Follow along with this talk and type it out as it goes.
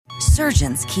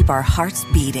surgeons keep our hearts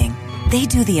beating. They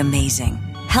do the amazing,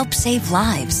 help save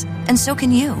lives, and so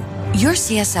can you. Your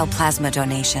CSL plasma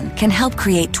donation can help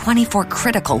create 24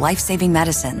 critical life-saving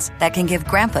medicines that can give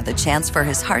Grandpa the chance for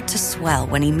his heart to swell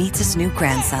when he meets his new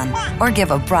grandson, or give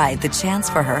a bride the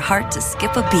chance for her heart to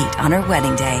skip a beat on her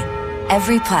wedding day.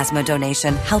 Every plasma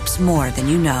donation helps more than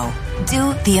you know.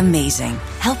 Do the amazing.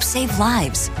 Help save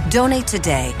lives. Donate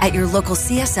today at your local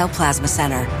CSL Plasma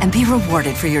Center and be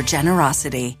rewarded for your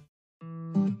generosity.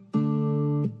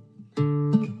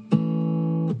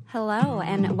 Hello,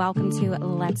 and welcome to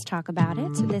Let's Talk About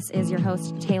It. This is your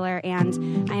host, Taylor,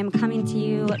 and I am coming to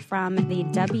you from the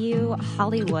W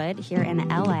Hollywood here in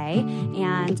LA,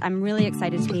 and I'm really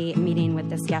excited to be meeting with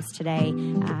this guest today.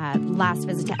 Last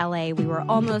visit to LA, we were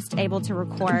almost able to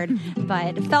record,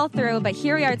 but it fell through, but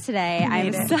here we are today.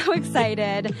 I'm so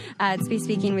excited to be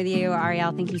speaking with you,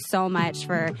 Arielle. Thank you so much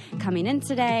for coming in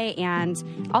today,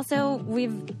 and also,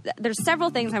 there's several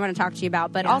things I want to talk to you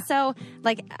about, but also,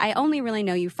 I only really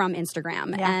know you from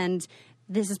Instagram, and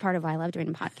this is part of why I love doing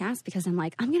a podcast, because I'm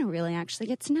like, I'm going to really actually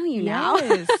get to know you now.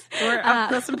 Yes, we're up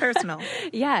close and personal.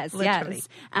 Yes, literally.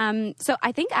 Yes. So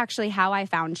I think actually how I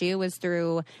found you was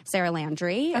through Sarah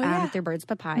Landry, through Birds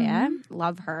Papaya. Mm-hmm.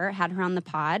 Love her, had her on the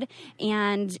pod.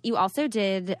 And you also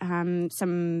did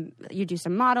you do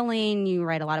some modeling, you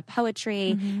write a lot of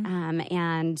poetry,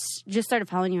 and just started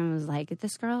following you and was like,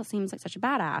 this girl seems like such a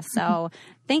badass. So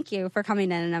thank you for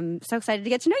coming in, and I'm so excited to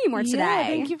get to know you more today. Yeah,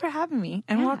 thank you for having me,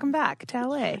 and welcome back to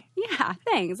LA. Yeah,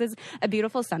 thanks. It's a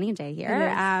beautiful sunny day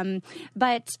here.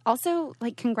 But also,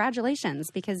 congratulations,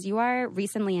 because you are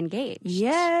recently engaged.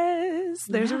 Yes,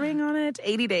 there's a ring on it.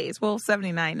 80 days. Well,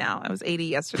 79 now. I was 80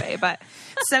 yesterday, but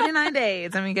 79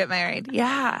 days and we get married.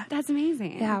 Yeah. That's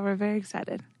amazing. Yeah, we're very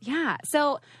excited. Yeah.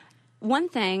 So one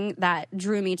thing that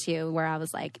drew me to you, where I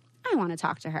was like, I want to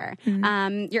talk to her.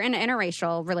 Mm-hmm. You're in an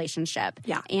interracial relationship.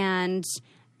 Yeah. And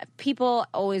people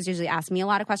always usually ask me a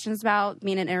lot of questions about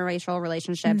being in interracial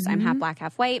relationships. I'm half black,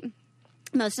 half white.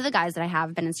 Most of the guys that I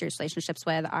have been in serious relationships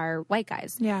with are white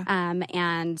guys. Yeah.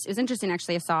 And it was interesting,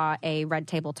 actually. I saw a Red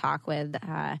Table Talk with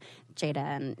Jada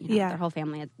and their whole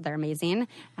family. They're amazing.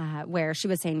 Where she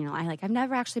was saying, I've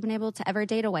never actually been able to ever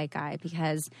date a white guy,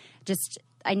 because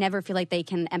I never feel like they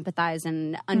can empathize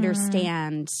and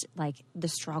understand the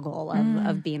struggle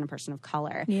of being a person of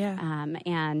color. Yeah.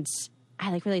 And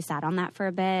I really sat on that for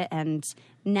a bit, and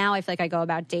now I feel like I go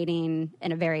about dating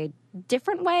in a very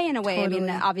different way, Totally. I mean,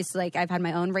 obviously, I've had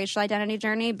my own racial identity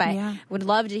journey, but would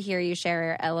love to hear you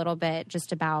share a little bit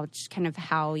just about kind of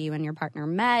how you and your partner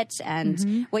met,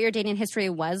 and what your dating history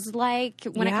was like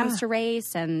when it comes to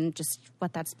race, and just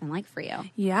what that's been like for you.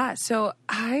 Yeah, so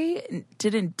I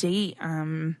didn't date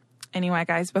any white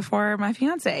guys before my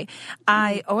fiance.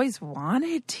 I always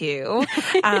wanted to.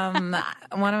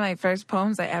 One of my first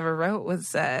poems I ever wrote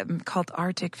was called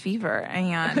Arctic Fever,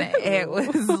 and it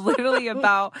was literally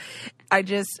about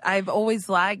I've always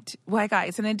liked white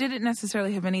guys, and it didn't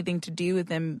necessarily have anything to do with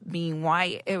them being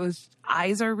white. It was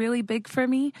eyes are really big for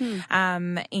me.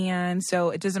 And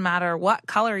so it doesn't matter what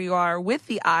color you are with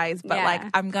the eyes, but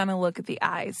I'm going to look at the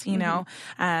eyes, you know?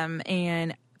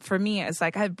 And for me, it's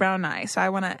I have brown eyes, so I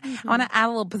want to add a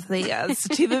little pizzazz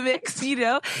to the mix,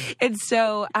 And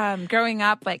so, growing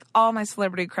up, all my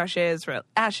celebrity crushes were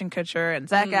Ashton Kutcher and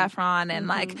Zac Efron,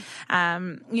 and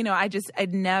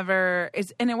I'd never.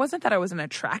 And it wasn't that I wasn't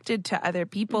attracted to other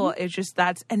people. It's just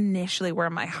that's initially where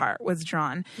my heart was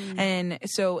drawn. And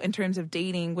so, in terms of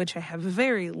dating, which I have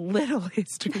very little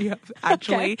history of,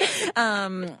 actually,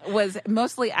 was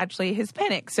mostly actually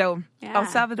Hispanic. So El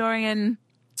Salvadorian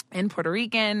and Puerto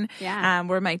Rican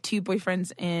were my two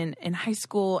boyfriends in high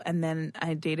school, and then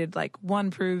I dated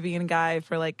one Peruvian guy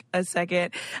for a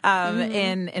second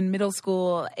in middle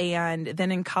school, and then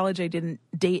in college I didn't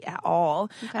date at all.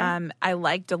 I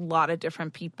liked a lot of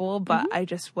different people, but I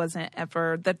just wasn't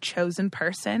ever the chosen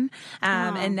person,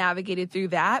 and navigated through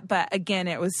that. But again,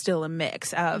 it was still a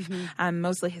mix of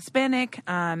mostly Hispanic,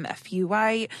 a few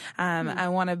white. I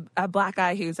want a black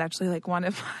guy who's actually one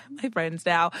of my friends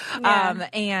now,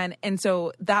 and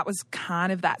so that was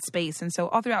kind of that space. And so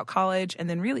all throughout college, and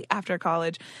then really after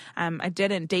college, I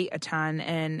didn't date a ton.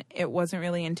 And it wasn't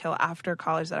really until after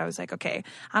college that I was like, okay,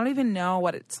 I don't even know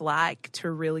what it's like to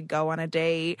really go on a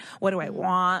date. What do I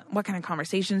want? What kind of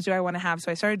conversations do I want to have?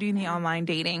 So I started doing the online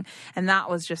dating, and that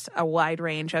was just a wide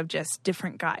range of just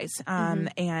different guys.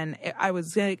 And I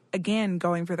was, again,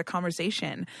 going for the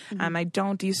conversation. I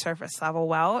don't do surface level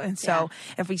well. And so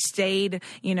if we stayed,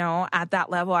 you know, at that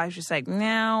level, I was just like,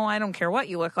 no, I don't care what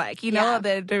you look like. You know,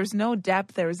 there's no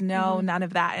depth. There was none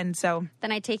of that. And so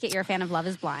then I take it you're a fan of Love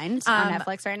is Blind on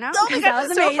Netflix right now. Oh my God, that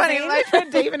was so amazing. funny. My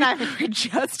friend Dave and I were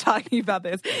just talking about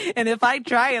this. And if I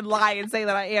try and lie and say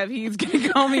that I am, he's going to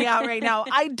call me out right now.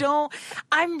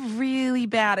 I'm really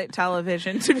bad at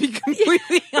television, to be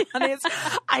completely honest.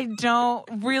 I don't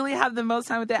really have the most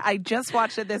time with it. I just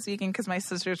watched it this weekend because my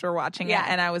sisters were watching it,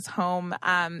 and I was home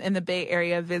in the Bay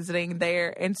Area visiting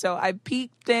there. And so I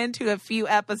peeked into a few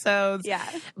episodes,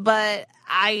 but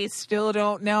I still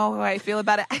don't know how I feel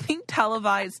about it. I think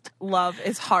televised love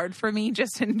is hard for me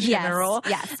just in general.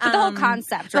 Yes. But the whole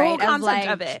concept, right? The whole concept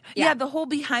of it. Yeah, the whole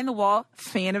behind the wall,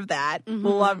 fan of that.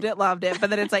 Loved it. But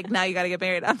then it's like, now you got to get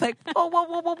married. I'm like,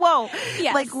 whoa.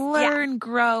 Yes. Like, learn,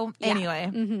 grow. Anyway,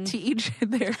 to each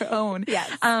their own. Yes.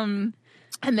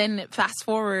 And then fast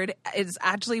forward, it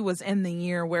actually was in the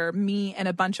year where me and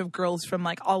a bunch of girls from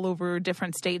like all over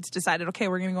different states decided, okay,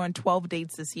 we're going to go on 12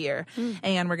 dates this year.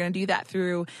 And we're going to do that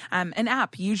through an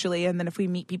app usually. And then if we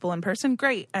meet people in person,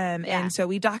 great. And so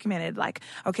we documented like,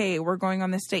 okay, we're going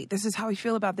on this date. This is how we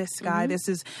feel about this guy. This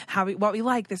is what we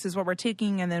like. This is what we're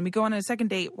taking. And then we go on a second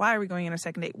date. Why are we going on a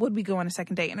second date? Would we go on a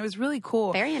second date? And it was really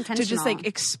cool. Very intentional. To just like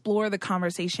explore the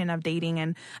conversation of dating.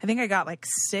 And I think I got like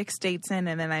 6 dates in,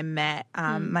 and then I met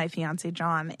my fiance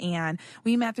John, and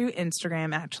we met through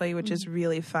Instagram actually, which is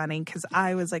really funny because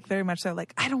I was like very much so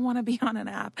like, I don't want to be on an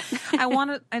app.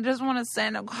 I just want to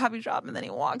send a coffee shop, and then he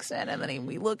walks in, and then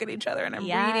we look at each other, and I'm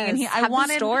reading, and I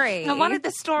wanted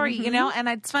the story, you know, and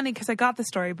it's funny because I got the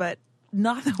story, but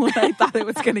not what I thought it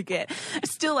was going to get.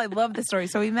 Still, I love the story.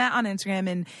 So we met on Instagram,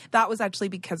 and that was actually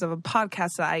because of a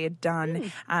podcast that I had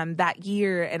done that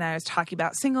year. And I was talking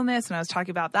about singleness, and I was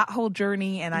talking about that whole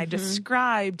journey. And I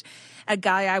described a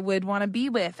guy I would want to be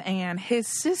with. And his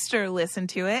sister listened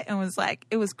to it and was like,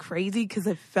 it was crazy because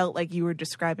it felt like you were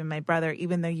describing my brother,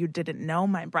 even though you didn't know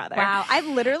my brother. Wow. I've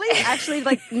literally actually,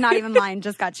 like, not even lying,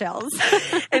 just got chills.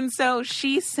 And so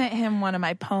she sent him one of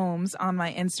my poems on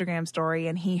my Instagram story,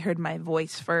 and he heard my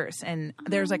voice first. And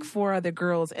there's like 4 other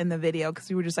girls in the video because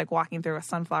we were just like walking through a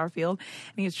sunflower field,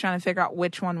 and he was trying to figure out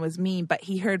which one was me, but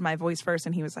he heard my voice first,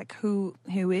 and he was like, who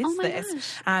is this?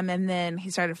 Gosh. And then he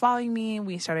started following me.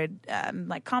 We started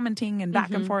like commenting and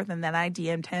back and forth, and then I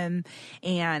DM'd him,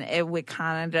 and it would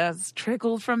kind of just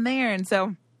trickle from there. And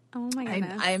so oh my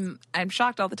goodness. I'm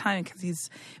shocked all the time because he's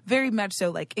very much so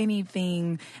like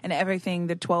anything and everything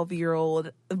the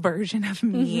 12-year-old version of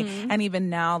me. And even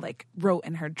now, like, wrote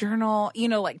in her journal, you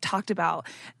know, like talked about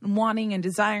wanting and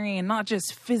desiring, and not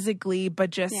just physically, but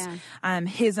just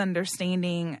his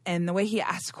understanding and the way he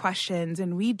asked questions.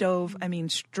 And we dove, I mean,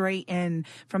 straight in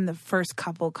from the first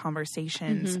couple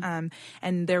conversations.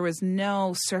 And there was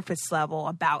no surface level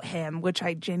about him, which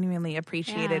I genuinely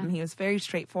appreciated. And he was very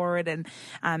straightforward, and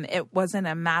it wasn't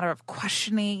a matter of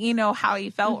questioning, you know, how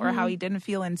he felt or how he didn't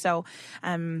feel. And so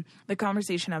the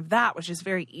conversation of that was just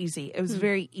very easy. It was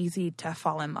very easy to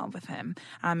fall in love with him.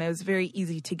 It was very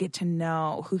easy to get to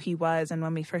know who he was. And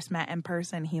when we first met in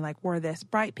person, he like wore this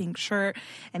bright pink shirt,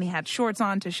 and he had shorts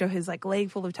on to show his like leg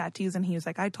full of tattoos. And he was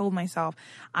like, I told myself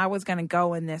I was going to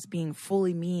go in this being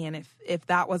fully me. And if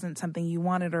that wasn't something you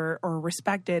wanted or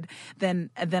respected, then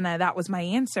that was my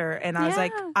answer. And I was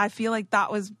like, I feel like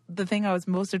that was the thing I was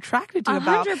most attracted to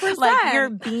about 100%. like your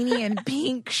beanie and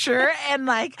pink shirt, and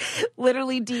like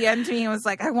literally DM'd me and was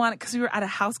like, I want it, because we were at a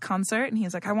house concert, and he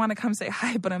was like, I want to come say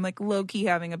hi, but I'm like low-key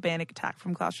having a panic attack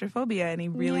from claustrophobia. And he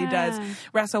really does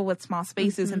wrestle with small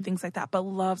spaces and things like that, but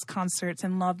loves concerts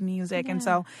and loved music. And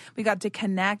so we got to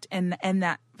connect in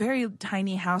that very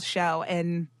tiny house show,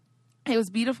 and it was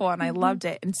beautiful, and I loved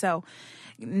it. And so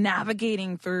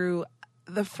navigating through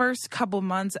the first couple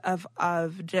months of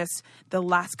just the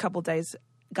last couple days,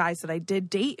 guys that I did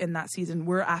date in that season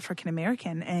were African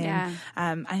American, and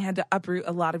I had to uproot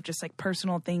a lot of just like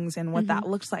personal things and what that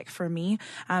looks like for me.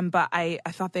 But I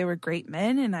thought they were great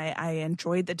men, and I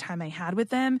enjoyed the time I had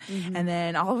with them. And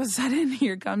then all of a sudden,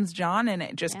 here comes John, and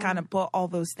it just kind of put all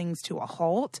those things to a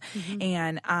halt.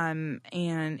 And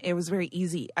it was very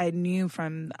easy. I knew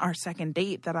from our second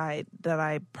date that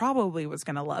I probably was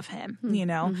going to love him, you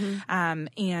know. And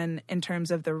in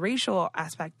terms of the racial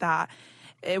aspect, that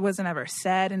it wasn't ever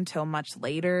said until much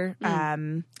later.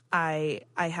 I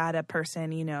had a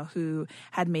person, who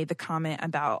had made the comment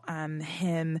about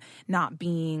him not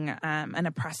being an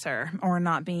oppressor or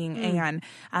not being, and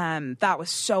that was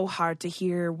so hard to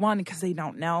hear. One, because they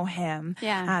don't know him,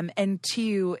 and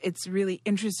two, it's really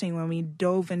interesting when we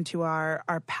dove into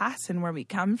our past and where we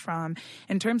come from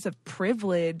in terms of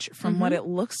privilege from what it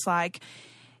looks like.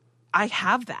 I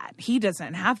have that. He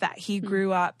doesn't have that. He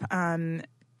grew up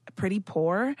pretty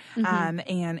poor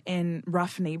and in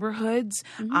rough neighborhoods.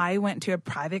 I went to a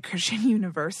private Christian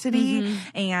university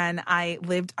and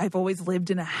I've always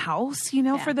lived in a house,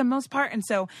 for the most part. And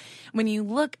so when you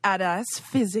look at us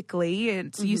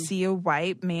physically, you see a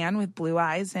white man with blue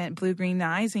eyes and blue-green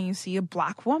eyes, and you see a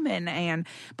black woman.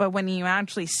 But when you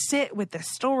actually sit with the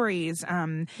stories,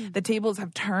 the tables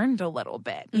have turned a little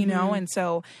bit, and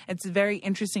so it's very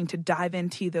interesting to dive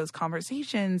into those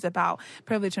conversations about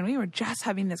privilege. And we were just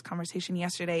having this conversation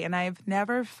yesterday, and I've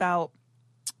never felt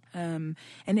in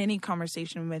any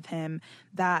conversation with him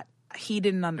that he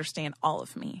didn't understand all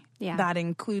of me. Yeah. That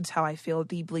includes how I feel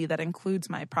deeply. That includes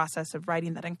my process of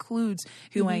writing. That includes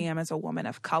who I am as a woman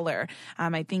of color.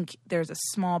 I think there's a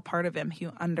small part of him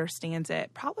who understands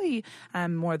it probably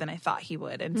more than I thought he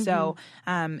would. And so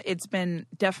it's been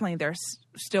definitely, there's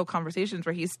still conversations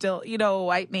where he's still, a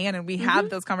white man, and we have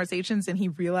those conversations and he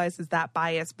realizes that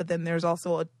bias. But then there's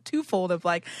also a twofold of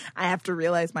I have to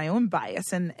realize my own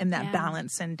bias and that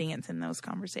balance and dance in those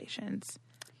conversations.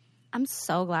 I'm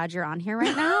so glad you're on here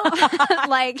right now.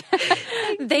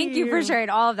 Thank you for sharing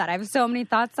all of that. I have so many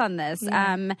thoughts on this.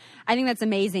 I think that's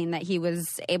amazing that he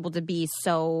was able to be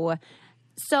so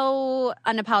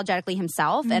unapologetically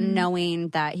himself and knowing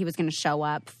that he was going to show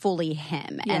up fully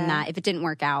him and that if it didn't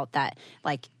work out, that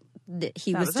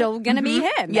he was still going to be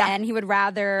him. And he would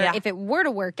rather, if it were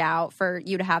to work out, for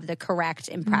you to have the correct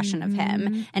impression of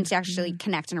him and to actually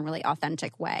connect in a really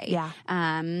authentic way.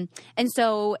 And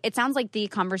so it sounds like the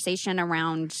conversation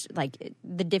around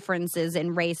the differences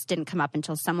in race didn't come up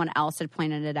until someone else had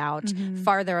pointed it out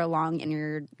farther along in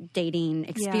your dating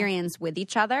experience with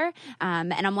each other.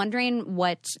 And I'm wondering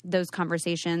what those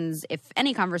conversations, if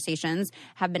any conversations,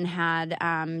 have been had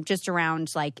just around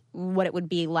what it would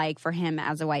be like for him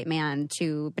as a white man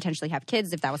to potentially have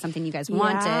kids, if that was something you guys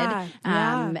wanted,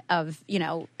 of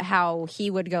how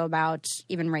he would go about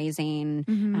even raising.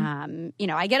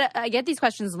 I get these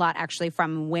questions a lot actually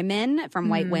from women, from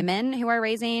white women who are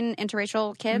raising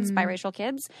interracial kids, biracial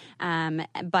kids.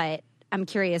 But I'm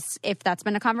curious if that's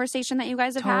been a conversation that you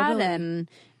guys have had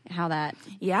and how that.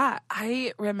 Yeah,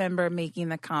 I remember making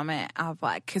the comment of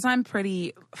because I'm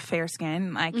pretty fair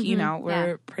skinned,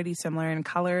 we're pretty similar in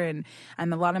color, and a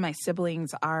lot of my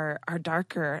siblings are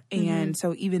darker, and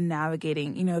so even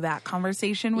navigating that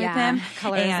conversation with him,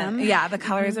 colorism, and the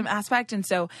colorism aspect, and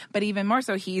so, but even more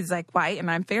so, he's white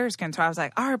and I'm fair skinned, so I was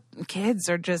our kids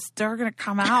are they're gonna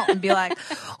come out and be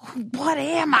what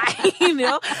am I,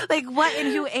 what and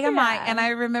who am I? And I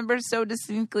remember so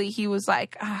distinctly he was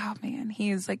oh man,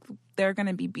 he's they're going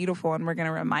to be beautiful and we're going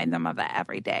to remind them of that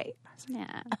every day.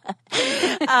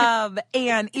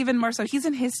 And even more so, he's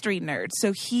a history nerd,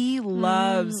 so he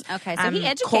loves so he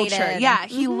educated culture.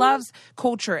 He loves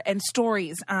culture and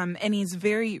stories, and he's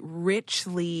very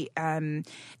richly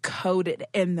coded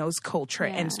in those culture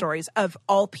and stories of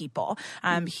all people.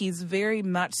 He's very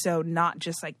much so not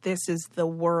just this is the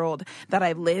world that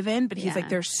I live in, but he's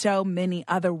there's so many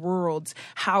other worlds.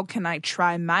 How can I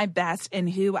try my best in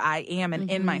who I am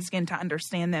and in my skin to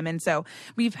understand them? And so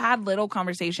we've had little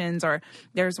conversations. Or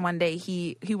there's one day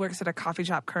he works at a coffee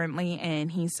shop currently, and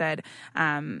he said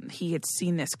he had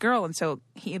seen this girl, and so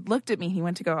he had looked at me, he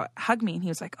went to go hug me, and he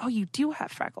was oh, you do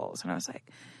have freckles. And I was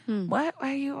what?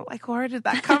 Why are you where did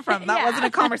that come from? That wasn't a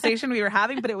conversation we were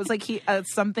having, but it was he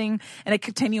something and a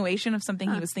continuation of something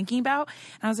he was thinking about.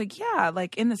 And I was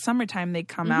in the summertime they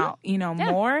come out,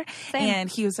 more. Same. And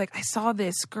he was I saw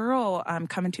this girl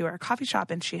come into our coffee shop,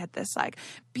 and she had this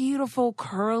beautiful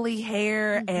curly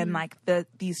hair and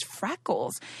these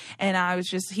freckles. And I was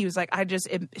he was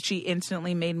she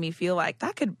instantly made me feel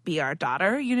that could be our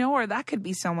daughter, or that could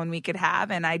be someone we could have.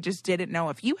 And I just didn't know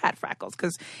if you had freckles,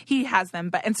 because he has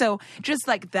them. And so just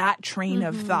that train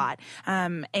of thought.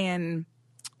 And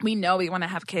we know we want to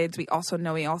have kids. We also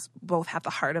know we both have the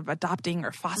heart of adopting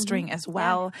or fostering as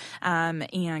well. And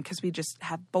because we just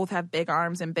both have big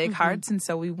arms and big hearts. And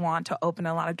so we want to open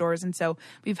a lot of doors. And so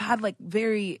we've had like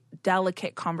very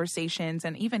delicate conversations.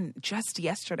 And even just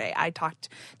yesterday, I talked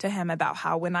to him about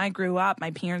how when I grew up,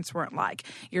 my parents weren't like,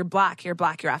 you're black, you're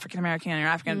African-American, you're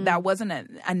African. That wasn't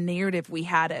a narrative we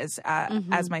had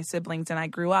as my siblings. And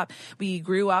we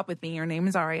grew up with me. Your name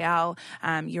is Arielle.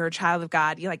 You're a child of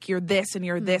God. You're this and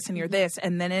you're this and you're this.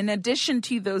 And then in addition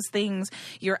to those things,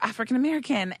 you're African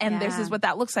American and this is what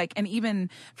that looks like. And even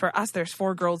for us, there's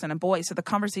 4 girls and a boy. So the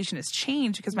conversation has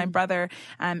changed because my brother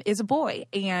is a boy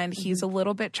and he's a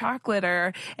little bit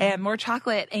chocolater and more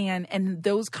chocolate. And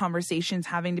those conversations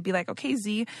having to be like, okay,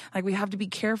 Z, like we have to be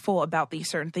careful about these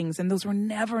certain things. And those were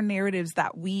never narratives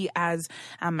that we as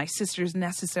my sisters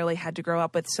necessarily had to grow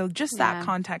up with. So just that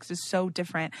context is so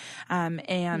different.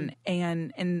 And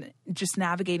just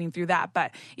navigating through that.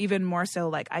 But even more so,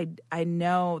 like I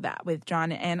know that with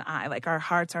John and I, like our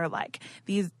hearts are like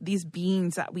these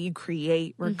beings that we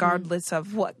create regardless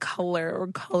of what color or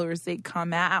colors they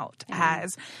come out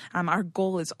as. Our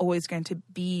goal is always going to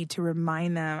be to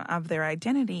remind them of their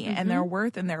identity and their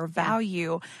worth and their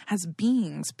value as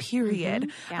beings,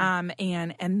 period.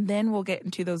 And then we'll get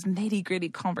into those nitty-gritty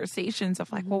conversations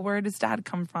of like, well, where does dad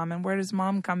come from and where does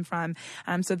mom come from?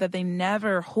 So that they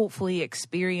never hopefully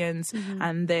experience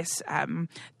this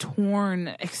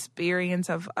torn experience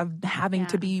of having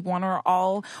to be one or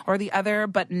all or the other,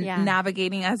 but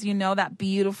navigating, as you know, that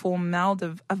beautiful meld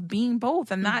of being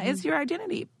both. And that is your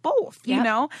identity, both, you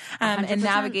know, and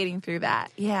navigating through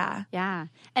that. Yeah. Yeah.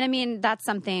 And I mean, that's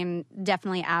something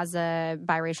definitely as a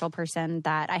biracial person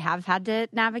that I have had to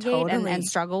navigate and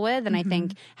struggle with. And I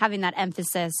think having that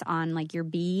emphasis on like your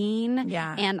being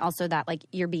and also that like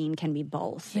your being can be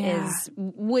both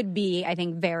would be, I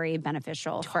think, very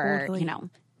beneficial for, you know,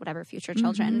 whatever future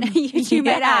children you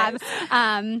might have.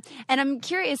 And I'm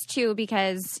curious too,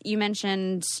 because you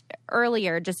mentioned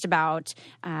earlier just about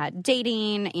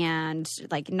dating and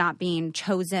like not being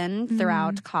chosen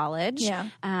throughout college.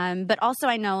 But also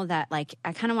I know that like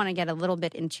I kind of want to get a little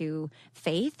bit into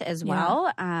faith as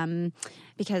well.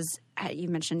 Because you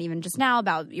mentioned even just now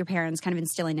about your parents kind of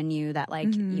instilling in you that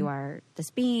like you are this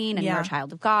being and you're a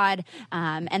child of God,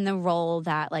 and the role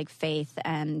that like faith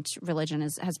and religion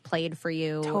has played for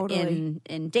you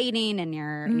in dating and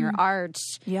your art.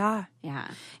 Yeah.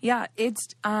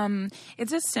 It's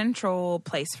a central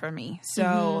place for me.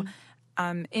 So.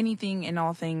 Anything and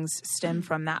all things stem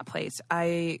from that place.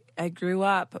 I grew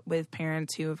up with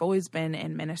parents who have always been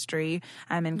in ministry.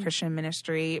 I'm in Christian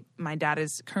ministry. My dad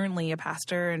is currently a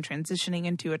pastor and transitioning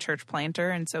into a church planter.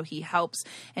 And so he helps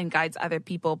and guides other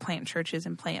people plant churches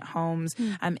and plant homes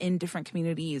in different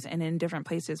communities and in different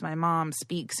places. My mom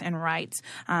speaks and writes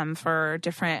for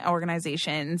different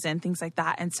organizations and things like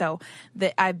that. And so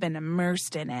I've been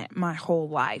immersed in it my whole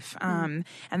life. And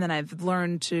then I've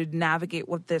learned to navigate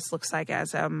what this looks like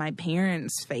as my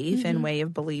parents' faith and way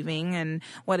of believing, and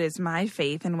what is my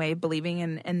faith and way of believing,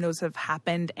 and those have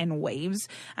happened in waves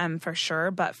for sure.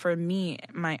 But for me,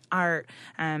 my art,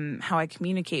 how I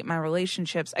communicate, my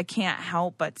relationships, I can't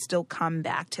help but still come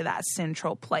back to that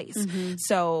central place.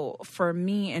 So for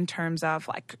me, in terms of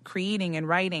like creating and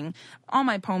writing, all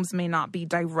my poems may not be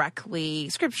directly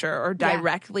scripture or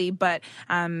directly, but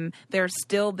there's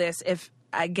still this, if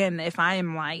I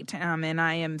am light and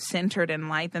I am centered in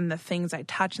light, then the things I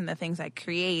touch and the things I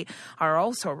create are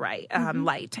also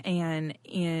light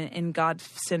and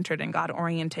God-centered and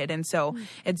God-oriented. And so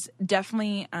it's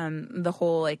definitely the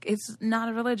whole, like, it's not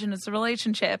a religion, it's a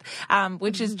relationship,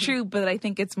 which is true, but I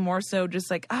think it's more so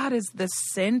just like, God is the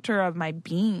center of my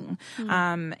being.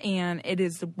 And it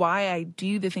is why I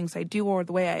do the things I do, or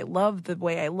the way I love the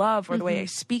way I love, or the way I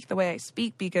speak the way I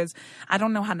speak, because I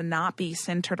don't know how to not be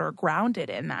centered or grounded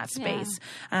in that space.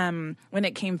 When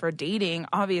it came for dating,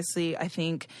 obviously, I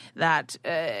think that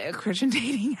Christian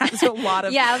dating has a lot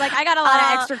of I got a lot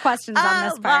of extra questions on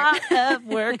this part. A lot of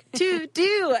work to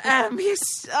do.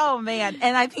 Oh man,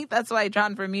 and I think that's why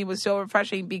John for me was so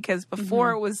refreshing, because before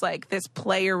it was like this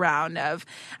play around of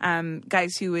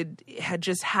guys who had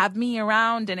just have me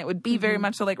around, and it would be very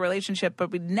much so like relationship,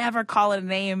 but we'd never call it a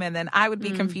name, and then I would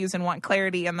be confused and want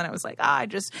clarity, and then I was like, I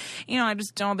just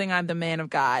don't think I'm the man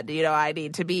of God. I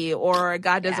need to be, or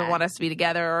God doesn't want us to be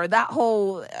together, or that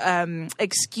whole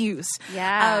excuse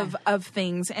of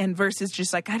things, and versus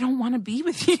just like, I don't want to be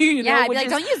with you. Like,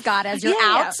 don't use God as your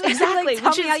out. Exactly. Like,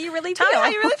 tell me how you really feel. Tell me how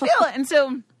you really feel. And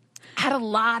so Had a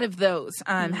lot of those.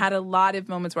 Had a lot of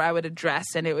moments where I would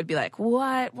address and it would be like,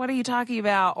 what are you talking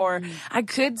about? Or I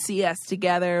could see us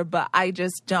together, but I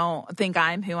just don't think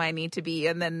I'm who I need to be.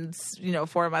 And then,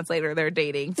 4 months later, they're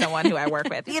dating someone who I work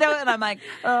with, and I'm like,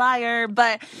 liar.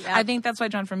 But I think that's why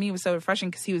John, for me, was so refreshing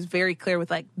because he was very clear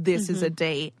with like, this is a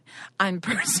date. I'm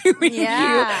pursuing you.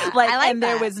 And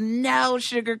there was no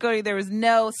sugarcoating. There was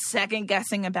no second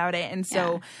guessing about it. And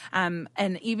so, and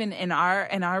even in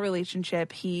our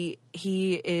relationship, he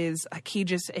is like, he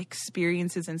just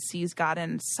experiences and sees God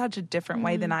in such a different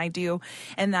way than I do.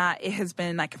 And that it has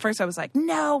been like, at first I was like,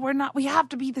 no, we're not, we have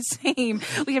to be the same.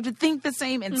 We have to think the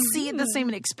same and see it the same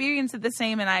and experience it the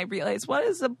same. And I realized,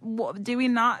 do we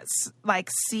not like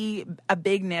see a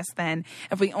bigness then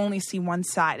if we only see one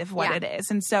side of what it is?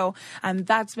 And so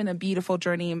that's been a beautiful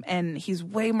journey. And he's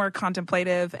way more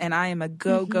contemplative and I am a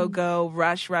go,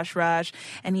 rush.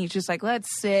 And he's just like, let's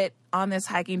sit on this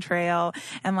hiking trail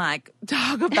and like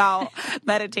talk about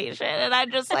meditation. And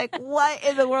I'm just like, what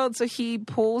in the world? So he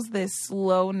pulls this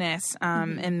slowness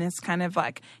and this kind of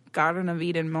like Garden of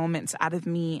Eden moments out of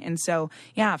me. And so,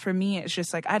 for me, it's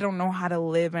just like, I don't know how to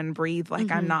live and breathe. Like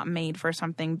I'm not made for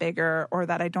something bigger or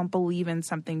that I don't believe in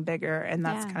something bigger. And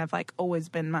that's kind of like always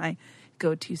been my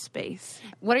go-to space.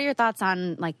 What are your thoughts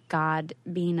on like God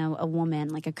being a woman,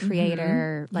 like a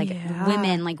creator, like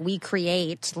women, like we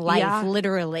create life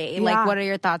literally? Like what are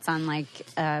your thoughts on like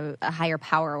a higher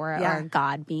power or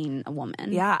God being a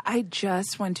woman? Yeah, I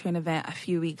just went to an event a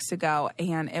few weeks ago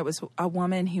and it was a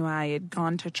woman who I had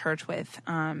gone to church with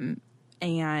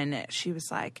and she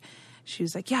was like,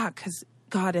 yeah, because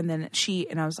God, and then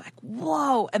and I was like,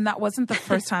 whoa. And that wasn't the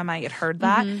first time I had heard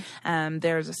that.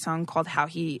 There's a song called How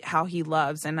He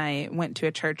Loves. And I went to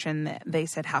a church and they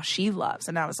said How She Loves.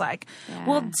 And I was like,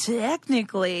 well,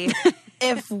 technically,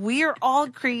 if we're all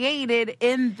created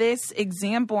in this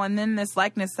example and in this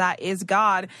likeness that is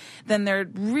God, then there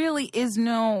really is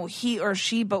no he or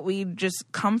she, but we just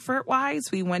comfort-wise,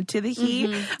 we went to the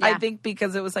he. I think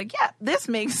because it was like, this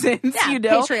makes sense,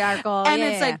 patriarchal. And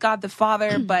it's like God the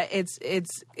Father, but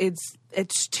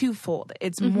it's twofold.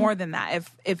 It's more than that.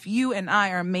 If you and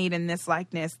I are made in this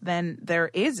likeness, then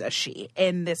there is a she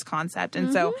in this concept.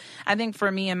 And so I think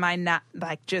for me and my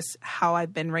just how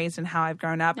I've been raised and how I've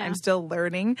grown up, I'm still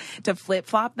learning to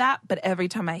flip-flop that. But every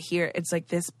time I hear it, it's like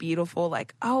this beautiful,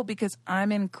 like, oh, because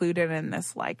I'm included in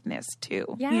this likeness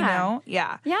too. That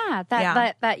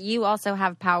you also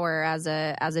have power as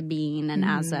a being and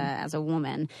as a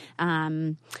woman.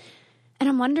 And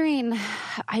I'm wondering,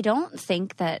 I don't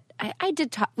think that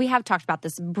we have talked about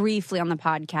this briefly on the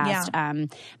podcast.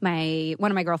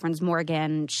 One of my girlfriends,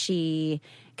 Morgan, she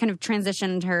kind of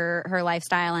transitioned her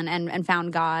lifestyle and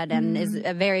found God and is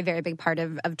a very, very big part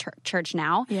of church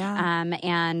now.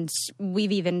 And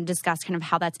we've even discussed kind of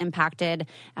how that's impacted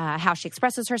how she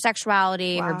expresses her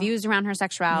sexuality, her views around her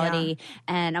sexuality.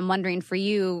 And I'm wondering for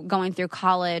you going through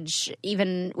college,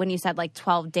 even when you said like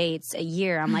 12 dates a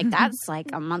year, I'm like, that's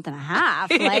like a month and a half.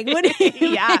 Like, what do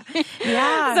you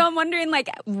So I'm wondering like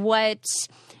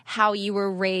how you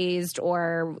were raised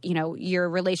or, your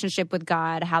relationship with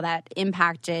God, how that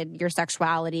impacted your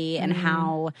sexuality and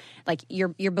how like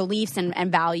your beliefs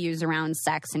and values around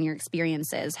sex and your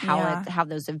experiences, how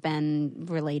those have been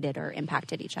related or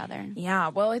impacted each other. Yeah.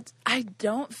 Well, I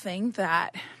don't think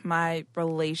that my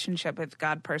relationship with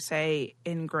God per se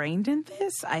ingrained in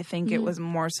this. I think it was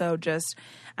more so just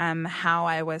how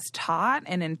I was taught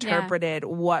and interpreted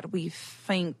what we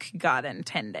think God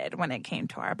intended when it came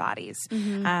to our bodies.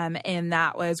 And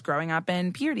that was growing up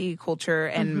in purity culture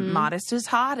and modest is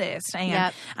hottest.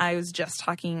 And I was just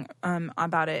talking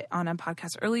about it on a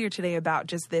podcast earlier today about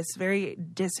just this very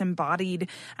disembodied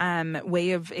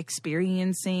way of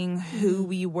experiencing who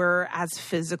we were as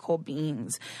physical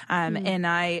beings. And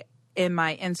I, in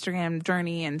my Instagram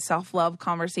journey and self-love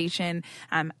conversation,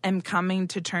 am coming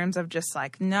to terms of just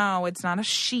like, no, it's not a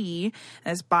she.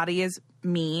 This body is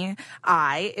me,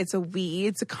 it's a we,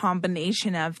 it's a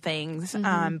combination of things.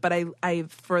 But I,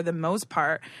 for the most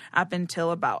part, up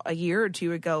until about a year or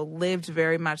two ago, lived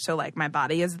very much so like my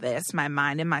body is this, my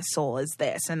mind and my soul is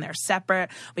this, and they're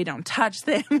separate. We don't touch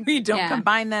them. We don't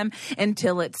combine them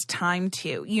until it's time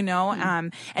to,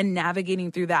 and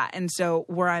navigating through that. And so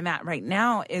where I'm at right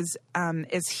now is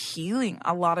healing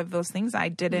a lot of those things I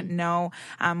didn't know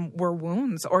were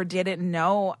wounds or didn't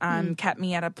know kept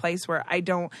me at a place where I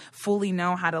don't fully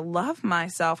know how to love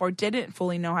myself or didn't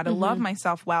fully know how to love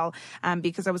myself well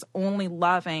because I was only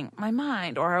loving my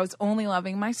mind or I was only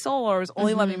loving my soul or I was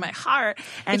only loving my heart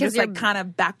and because just like kind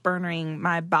of backburnering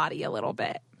my body a little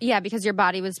bit. Yeah, because your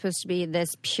body was supposed to be this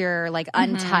pure, like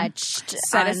untouched,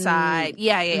 set aside.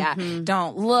 Yeah.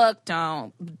 Don't look,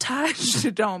 don't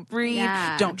touch, don't breathe,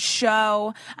 don't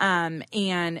show.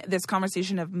 And this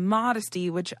conversation of modesty,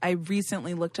 which I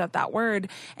recently looked up that word,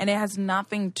 and it has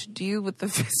nothing to do with the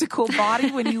physical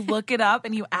body when you look it up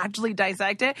and you actually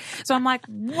dissect it. So I'm like,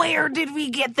 where did we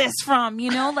get this from?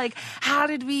 You know, like, how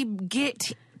did we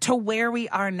get to where we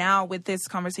are now with this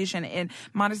conversation? And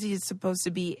modesty is supposed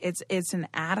to be, it's an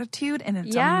attitude and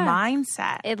it's a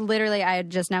mindset. It literally, I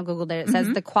just now Googled it. It says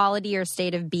the quality or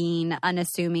state of being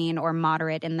unassuming or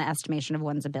moderate in the estimation of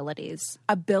one's abilities.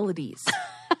 Abilities.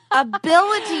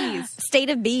 State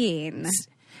of being.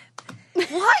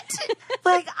 What?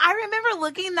 Like, I remember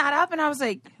looking that up and I was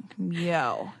like,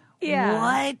 yo. Yeah.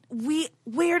 What?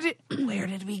 Where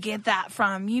did we get that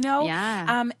from? You know?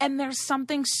 Yeah. And there's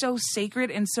something so sacred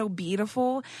and so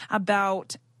beautiful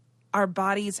about our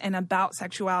bodies and about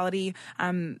sexuality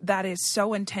that is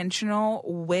so intentional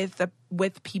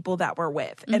with people that we're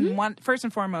with. And first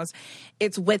and foremost,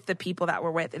 it's with the people that we're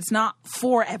with. It's not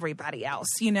for everybody else,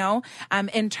 you know?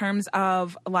 In terms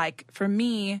of, like, for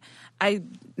me, I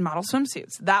model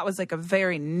swimsuits. That was like a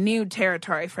very new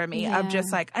territory for me of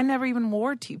just like, I never even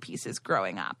wore two pieces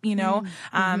growing up, you know?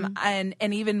 And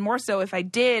even more so if I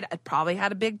did, I probably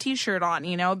had a big t-shirt on,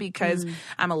 you know, because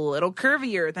I'm a little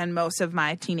curvier than most of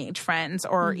my teenage friends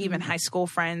or even high school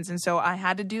friends. And so I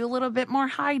had to do a little bit more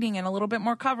hiding and a little bit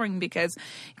more covering because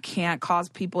you can't cause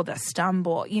people to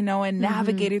stumble, you know, and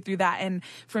navigate it through that. And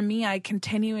for me, I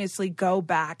continuously go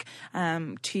back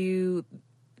to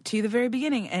the very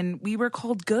beginning, and we were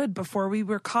called good before we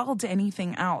were called to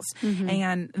anything else.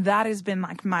 And that has been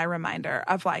like my reminder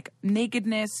of like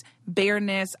nakedness,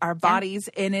 bareness, our bodies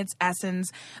in its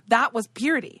essence. That was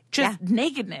purity, just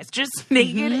nakedness, just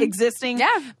naked existing.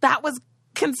 That was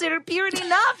considered purity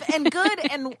enough and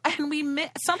good. and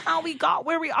somehow we got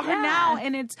where we are now.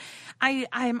 And it's,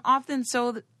 I'm often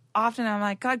I'm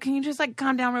like, God, can you just like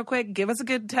calm down real quick, give us a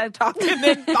good TED talk, and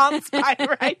then bounce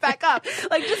right back up.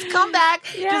 Like, just come back,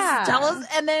 just tell us,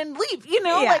 and then leave, you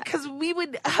know, like, because we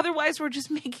would, otherwise we're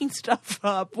just making stuff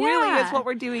up. Really is what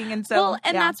we're doing. And so,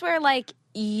 that's where like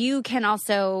you can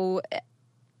also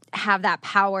have that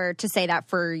power to say that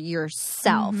for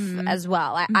yourself as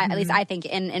well. At least I think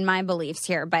in my beliefs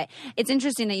here. But it's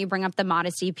interesting that you bring up the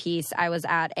modesty piece. I was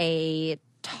at a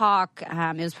talk.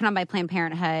 It was put on by Planned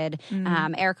Parenthood.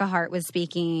 Erica Hart was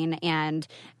speaking, and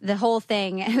the whole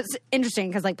thing is interesting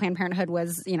because like Planned Parenthood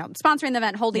was, you know, sponsoring the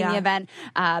event, holding the event.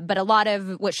 But a lot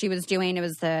of what she was doing, it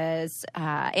was the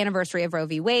anniversary of Roe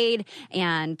v. Wade,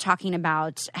 and talking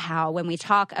about how when we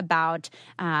talk about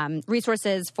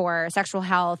resources for sexual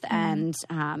health and,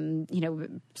 you know,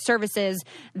 services,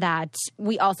 that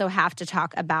we also have to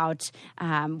talk about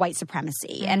white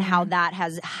supremacy and how that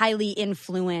has highly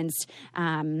influenced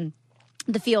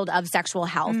the field of sexual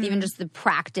health, even just the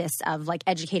practice of like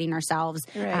educating ourselves,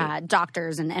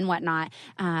 doctors and whatnot.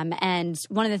 And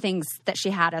one of the things that she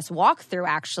had us walk through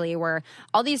actually were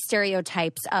all these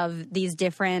stereotypes of these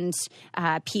different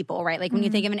people, right? Like when you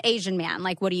think of an Asian man,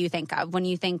 like what do you think of? When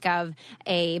you think of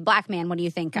a black man, what do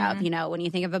you think of? You know, when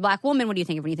you think of a black woman, what do you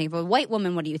think of? When you think of a white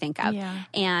woman, what do you think of?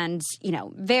 And, you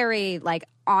know, very like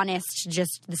honest,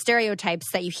 just the stereotypes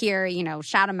that you hear, you know,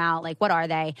 shout them out, like, what are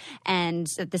they? And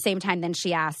at the same time, then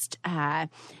she asked,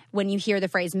 when you hear the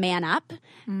phrase man up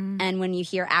and when you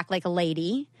hear act like a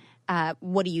lady,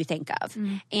 what do you think of?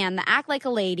 And the act like a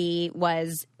lady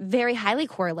was very highly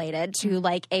correlated to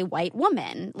like a white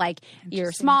woman. Like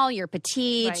you're small, you're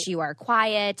petite, you are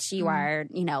quiet, you are,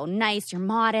 you know, nice, you're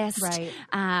modest.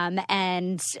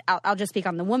 And I'll just speak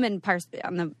on the woman part,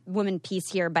 on the woman piece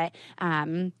here, but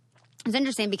it's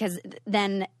interesting because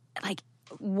then, like,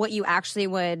 what you actually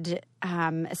would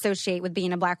associate with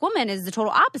being a black woman is the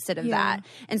total opposite of that.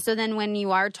 And so then when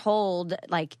you are told,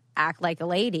 like, act like a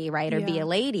lady, right, or be a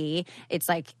lady, it's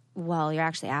like, well, you're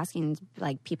actually asking,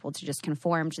 like, people to just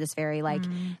conform to this very, like,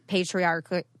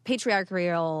 patriarchal,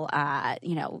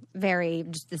 you know, very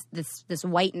just this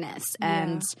whiteness.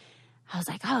 And I was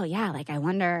like, oh, yeah, like, I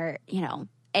wonder, you know,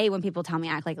 when people tell me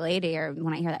act like a lady, or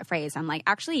when I hear that phrase, I'm like,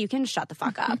 actually, you can shut the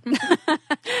fuck up.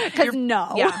 Because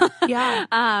no.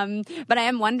 But I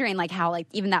am wondering, like, how, like,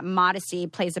 even that modesty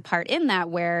plays a part in that,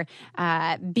 where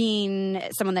being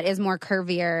someone that is more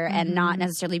curvier and not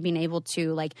necessarily being able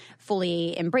to, like,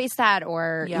 fully embrace that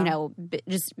or, you know,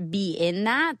 just be in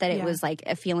that it was, like,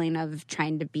 a feeling of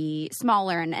trying to be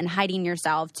smaller and hiding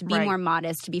yourself, to be more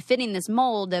modest, to be fitting this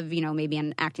mold of, you know, maybe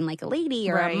an acting like a lady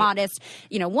or a modest,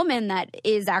 you know, woman that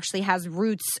actually has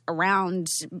roots around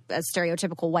a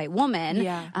stereotypical white woman,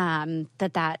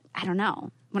 that I don't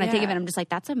know. when I think of it, I'm just like,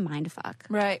 that's a mind fuck.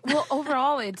 Right. Well,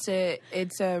 overall, it's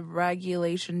a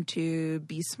regulation to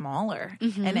be smaller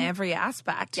in every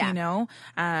aspect, you know,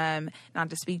 not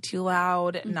to speak too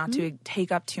loud, not to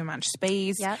take up too much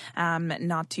space,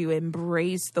 not to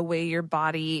embrace the way your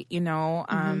body, you know,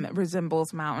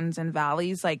 resembles mountains and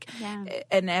valleys. Like,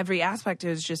 in every aspect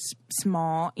is just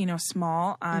small, you know,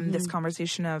 small. This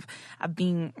conversation of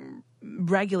being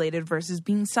regulated versus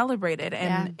being celebrated,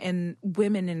 and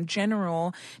women in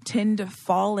general tend to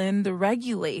fall in the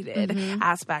regulated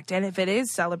aspect, and if it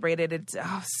is celebrated, it's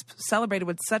celebrated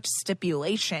with such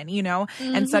stipulation, you know,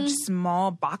 and such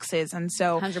small boxes. And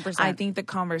so 100%. I think the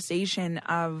conversation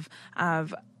of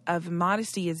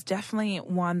modesty is definitely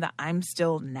one that I'm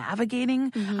still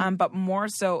navigating, but more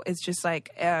so it's just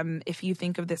like, if you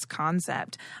think of this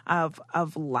concept of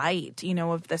light, you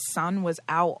know, if the sun was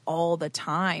out all the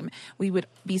time, we would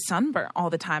be sunburnt all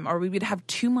the time, or we would have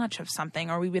too much of something,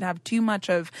 or we would have too much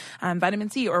of vitamin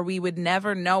C, or we would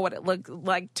never know what it looked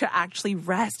like to actually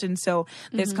rest. And so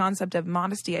this concept of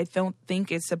modesty, I don't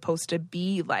think is supposed to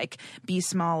be like, be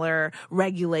smaller,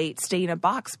 regulate, stay in a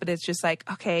box, but it's just like,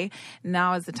 okay,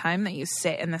 now is the time that you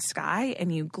sit in the sky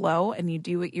and you glow and you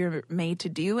do what you're made to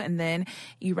do, and then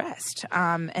you rest.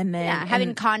 And then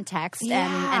having context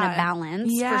and a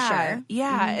balance, for sure.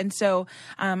 Yeah. And so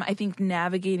I think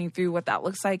navigating through what that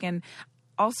looks like, and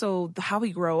also how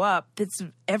we grow up, that's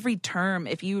every term,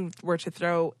 if you were to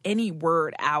throw any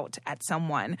word out at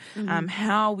someone,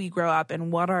 how we grow up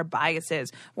and what our bias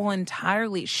is will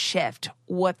entirely shift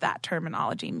what that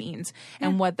terminology means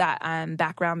and what that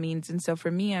background means. And so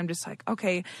for me, I'm just like,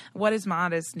 okay, what is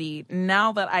modesty?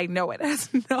 Now that I know it has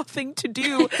nothing to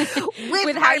do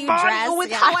with how you dress,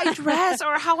 with how I dress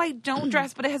or how I don't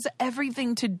dress, but it has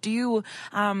everything to do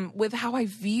with how I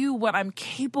view what I'm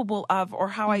capable of, or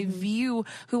how I view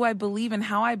who I believe and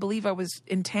how I believe I was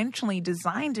intentionally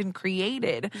designed and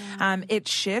created. It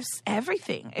shifts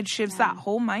everything. It shifts that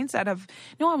whole mindset of,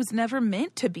 no, I was never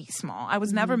meant to be small. I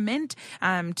was never meant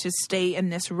to stay in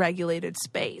this regulated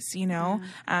space, you know?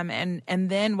 And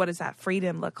then what does that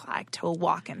freedom look like to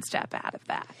walk and step out of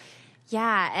that?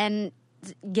 Yeah. And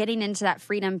getting into that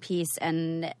freedom piece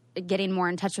and getting more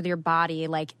in touch with your body,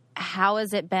 like, how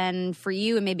has it been for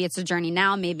you? And maybe it's a journey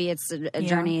now. Maybe it's a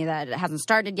journey that hasn't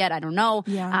started yet. I don't know.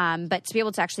 But to be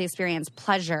able to actually experience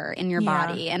pleasure in your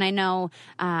body. And I know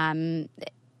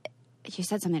you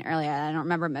said something earlier, I don't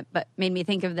remember, but made me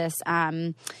think of this,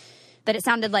 that it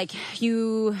sounded like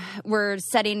you were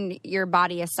setting your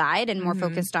body aside and more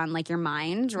focused on like your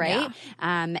mind, right?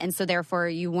 And so therefore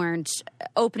you weren't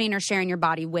opening or sharing your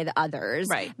body with others.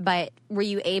 Right. But were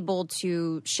you able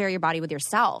to share your body with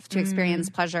yourself to experience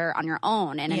pleasure on your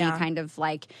own and any kind of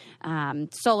like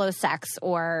solo sex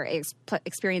or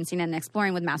experiencing and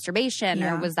exploring with masturbation?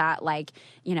 Or was that like,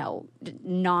 you know,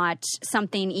 not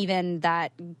something even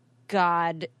that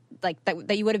God, like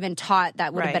that you would have been taught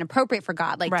that would have been appropriate for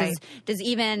God? Like, does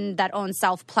even that own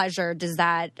self-pleasure, does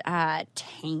that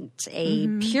taint a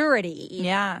purity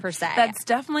per se? That's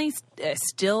definitely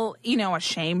still, you know, a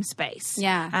shame space.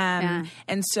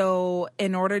 And so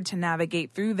in order to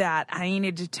navigate through that, I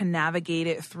needed to navigate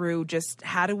it through just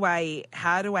how do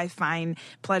I find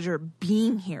pleasure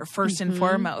being here first and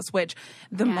foremost, which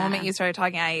the moment you started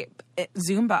talking,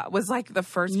 Zumba was like the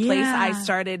first place I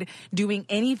started doing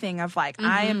anything of like,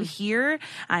 I am here,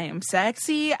 I am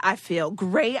sexy, I feel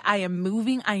great, I am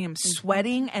moving, I am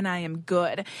sweating, and I am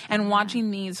good. And watching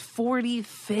these 40,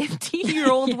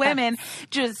 50-year-old women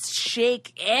just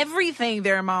shake everything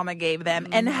their mama gave them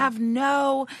and have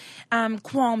no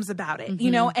qualms about it,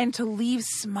 you know, and to leave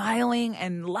smiling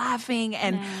and laughing.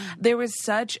 And there was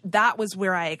that was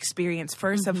where I experienced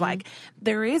first of like,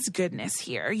 there is goodness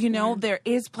here, you know, there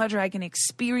is pleasure I can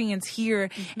experience here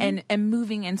and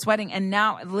moving and sweating. And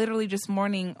now literally just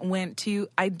morning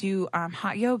I do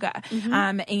hot yoga.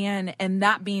 And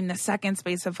that being the second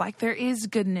space of like, there is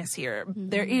goodness here.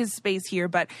 There is space here.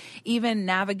 But even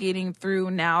navigating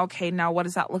through now, okay, now what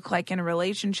does that look like in a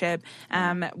relationship?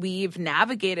 We've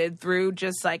navigated through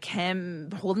just like him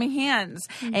holding my hands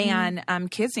and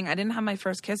kissing. I didn't have my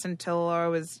first kiss until I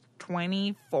was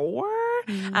 24.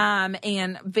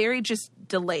 And very just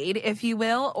delayed, if you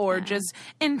will, or just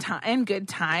in good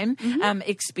time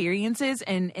experiences,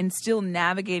 and still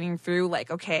navigating through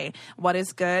like, okay, what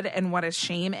is good and what is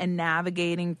shame, and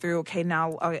navigating through, okay,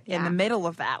 now in the middle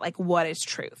of that, like what is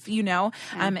truth, you know?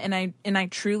 And I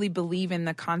truly believe in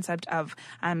the concept of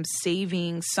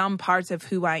saving some parts of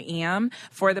who I am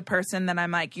for the person that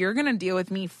I'm like, you're going to deal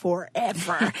with me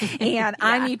forever. And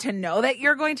I need to know that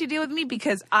you're going to deal with me,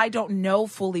 because I don't know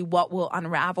fully what will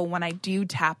unravel when I do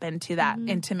tap into that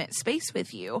intimate space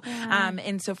with you.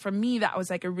 And so for me, that was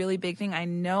like a really big thing. I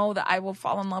know that I will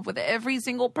fall in love with every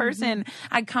single person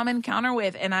I come encounter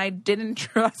with, and I didn't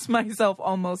trust myself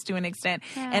almost to an extent.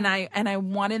 And I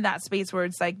wanted that space where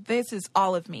it's like, this is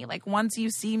all of me. Like, once you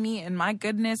see me in my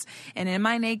goodness and in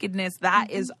my nakedness,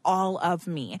 that is all of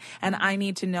me. And I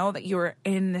need to know that you're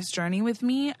in this journey with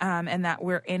me, and that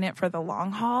we're in it for the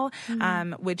long haul,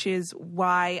 which is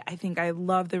why I think I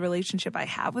love the relationship I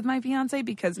have with my fiance,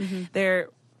 because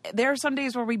there are some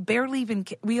days where we barely even,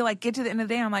 we like get to the end of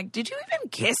the day. I'm like, did you even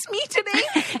kiss me today?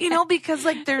 Because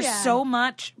like there's so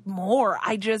much more.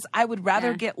 I would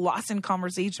rather get lost in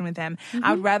conversation with him.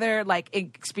 I would rather like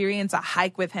experience a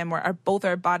hike with him where both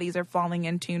our bodies are falling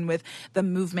in tune with the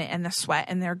movement and the sweat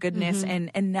and their goodness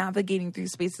and navigating through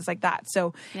spaces like that.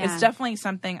 So it's definitely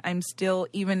something I'm still,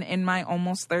 even in my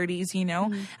almost 30s,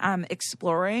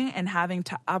 exploring and having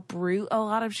to uproot a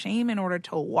lot of shame in order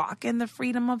to walk in the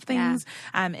freedom of things.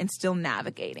 And still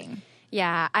navigating.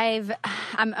 Yeah,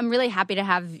 I'm really happy to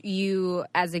have you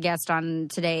as a guest on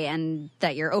today, and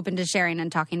that you're open to sharing and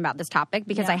talking about this topic,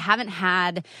 because I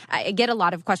get a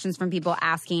lot of questions from people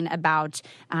asking about,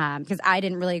 because I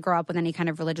didn't really grow up with any kind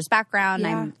of religious background.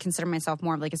 I consider myself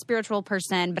more of like a spiritual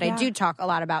person, but I do talk a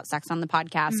lot about sex on the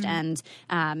podcast, and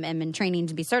am in training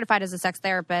to be certified as a sex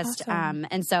therapist. Awesome.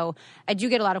 And so I do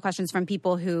get a lot of questions from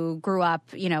people who grew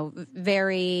up,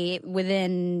 very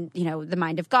within, the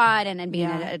mind of God and being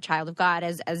a child of God,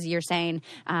 as you're saying,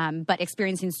 but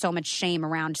experiencing so much shame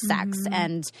around sex,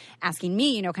 and asking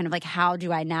me, kind of like, how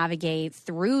do I navigate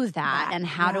through that? And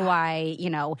how do I,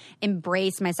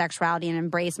 embrace my sexuality and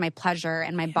embrace my pleasure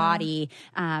and my body,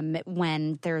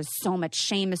 when there's so much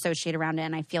shame associated around it,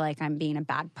 and I feel like I'm being a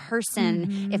bad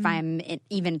person if I'm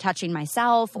even touching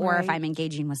myself, or if I'm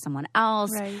engaging with someone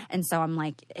else. And so I'm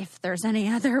like, if there's any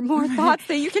other more thoughts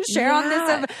that you can share on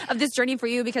this of this journey for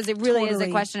you, because it really is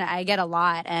a question I get a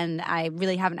lot, and I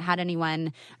really haven't had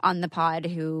anyone on the pod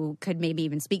who could maybe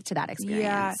even speak to that experience.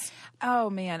 Yeah. Oh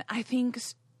man, I think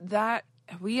that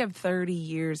we have 30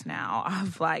 years now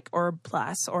of like, or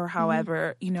plus, or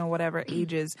however, whatever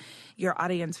ages your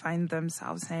audience find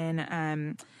themselves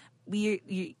in.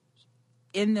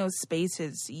 In those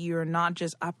spaces, you're not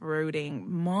just uprooting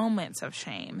moments of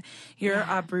shame. You're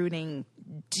uprooting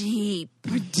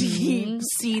deep-seated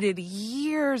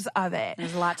years of it.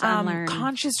 There's a lot to unlearn.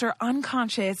 Conscious or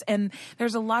unconscious. And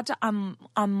there's a lot to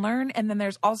unlearn. And then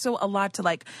there's also a lot to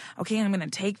like, okay, I'm going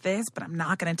to take this, but I'm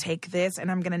not going to take this. And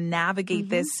I'm going to navigate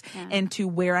this into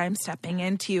where I'm stepping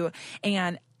into.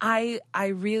 And I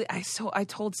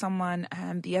told someone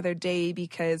the other day,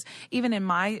 because even in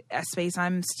my space,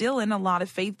 I'm still in a lot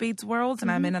of faith-based worlds, and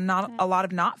I'm in a lot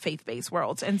of not faith-based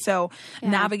worlds. And so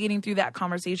navigating through that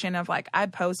conversation of like, I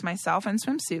post myself in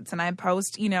swimsuits, and I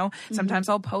post, sometimes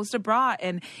I'll post a bra,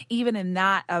 and even in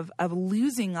that of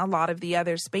losing a lot of the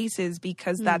other spaces,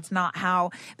 because that's not how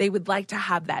they would like to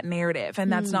have that narrative,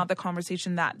 and that's not the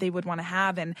conversation that they would want to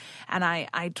have. And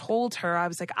I told her, I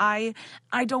was like, I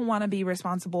don't want to be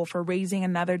responsible for raising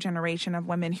another generation of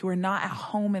women who are not at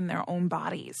home in their own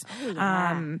bodies.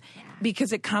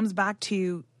 Because it comes back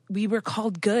to, we were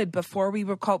called good before we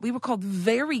were called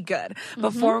very good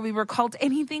before we were called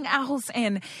anything else.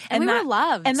 And we were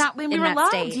loved. And that when we were loved.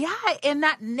 State. Yeah. In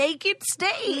that naked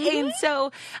state. And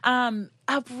so,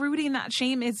 uprooting that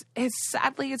shame is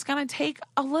sadly, it's going to take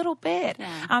a little bit.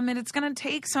 And it's going to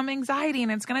take some anxiety,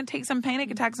 and it's going to take some panic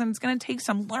attacks, and it's going to take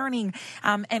some learning,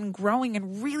 and growing,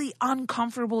 and really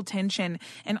uncomfortable tension.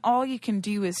 And all you can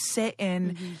do is sit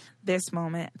in this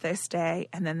moment, this day,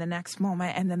 and then the next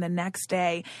moment, and then the next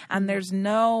day. And there's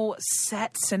no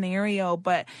set scenario,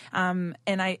 but, and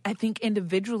I think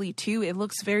individually too, it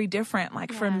looks very different.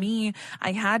 Like for me,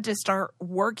 I had to start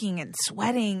working and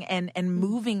sweating and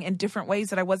moving in different ways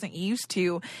that I wasn't used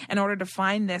to in order to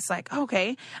find this, like,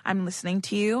 okay, I'm listening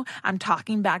to you, I'm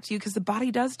talking back to you, because the body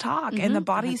does talk and the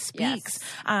body speaks,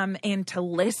 and to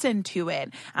listen to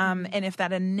it. And if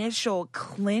that initial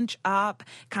clinch up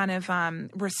kind of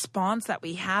response that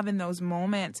we have in those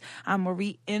moments, where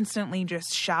we instantly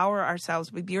just shower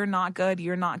ourselves with, you're not good,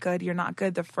 you're not good, you're not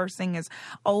good. The first thing is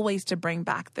always to bring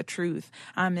back the truth,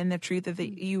 and the truth of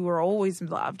that you were always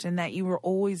loved and that you were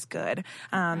always good,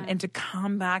 and to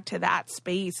come back to that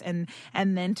space and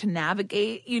then to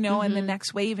navigate, in the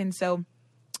next wave. And so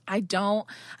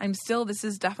this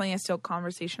is definitely still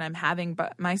conversation I'm having,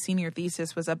 but my senior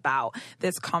thesis was about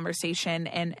this conversation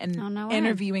and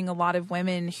interviewing a lot of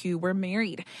women who were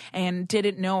married and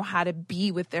didn't know how to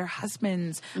be with their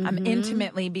husbands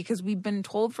intimately, because we've been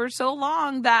told for so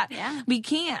long that we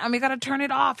can't, and we got to turn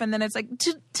it off. And then it's like,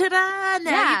 ta-da,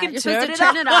 now you're supposed to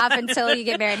turn it off until you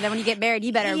get married. And then when you get married,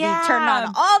 you better be turned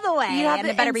on all the way, and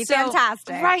it better be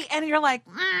fantastic. Right, and you're like,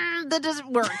 that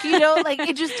doesn't work, like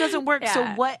it just doesn't work.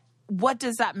 So what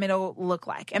does that middle look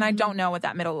like? And I don't know what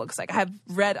that middle looks like. I've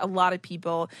read a lot of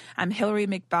people, Hillary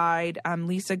McBride,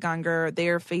 Lisa Gungor,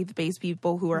 they're faith-based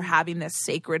people who are having this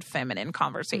sacred feminine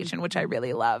conversation, which I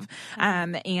really love.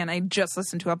 And I just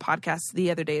listened to a podcast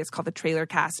the other day. It's called The Trailer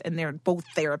Cast, and they're both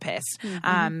therapists.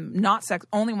 Not sex.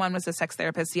 Only one was a sex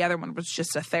therapist. The other one was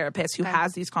just a therapist who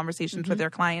has these conversations with their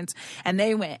clients. And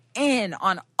they went in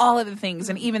on all of the things.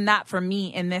 And even that for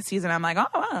me in this season, I'm like, oh,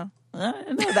 wow. I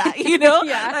didn't know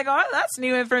that, like, oh, that's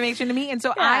new information to me. And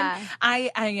so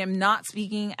I am not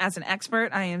speaking as an expert.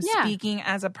 I am speaking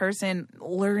as a person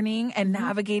learning and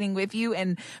navigating with you.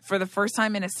 And for the first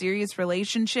time in a serious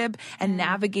relationship and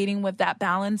navigating what that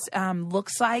balance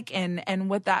looks like and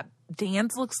what that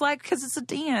dance looks like, because it's a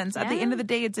dance. At the end of the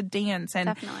day, it's a dance,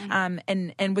 and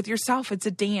and with yourself, it's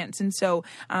a dance. And so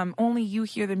only you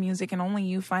hear the music, and only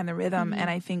you find the rhythm. And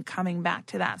I think coming back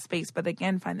to that space, but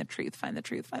again, find the truth,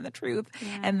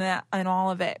 and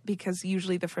all of it, because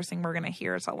usually the first thing we're going to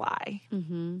hear is a lie.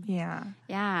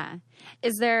 Yeah.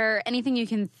 Is there anything you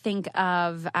can think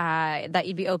of that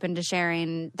you'd be open to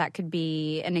sharing that could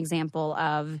be an example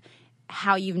of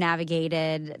how you've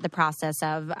navigated the process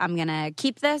of, I'm going to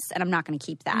keep this and I'm not going to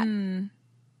keep that?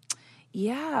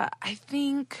 Yeah, I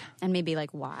think. And maybe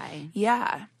like why?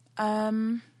 Yeah.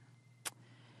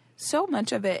 So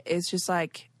much of it is just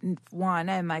like, one,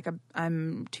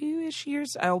 I'm 2-ish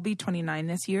years. I'll be 29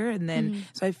 this year. And then,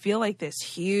 so I feel like this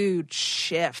huge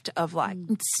shift of like,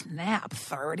 snap,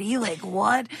 30. Like,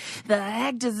 what the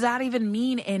heck does that even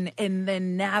mean? And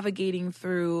then navigating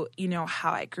through,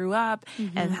 how I grew up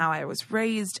and how I was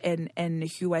raised and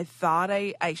who I thought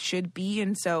I should be.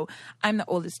 And so I'm the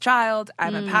oldest child.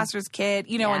 I'm a pastor's kid,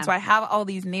 and so I have all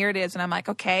these narratives, and I'm like,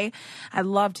 okay, I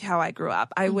loved how I grew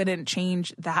up. I wouldn't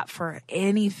change that for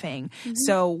anything.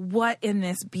 So what in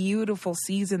this beautiful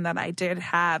season that I did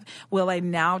have will I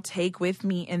now take with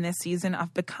me in this season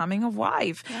of becoming a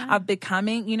wife, of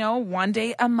becoming, one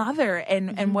day a mother,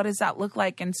 and what does that look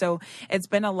like? And so it's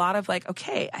been a lot of like,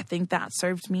 okay, I think that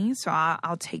served me, so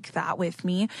I'll take that with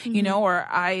me, or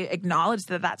I acknowledge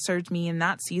that served me in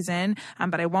that season,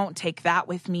 but I won't take that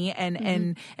with me,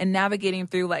 and navigating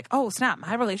through like, oh snap,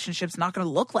 my relationship's not going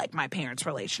to look like my parents'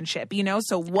 relationship,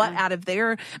 so what out of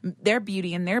their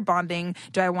beauty and their bonding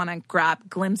do I want to grab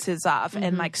glimpses of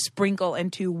and like sprinkle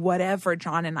into whatever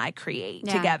John and I create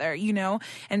together,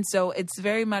 And so it's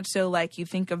very much so like you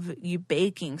think of you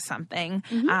baking something.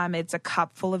 It's a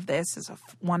cup full of this, it's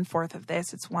 1/4 of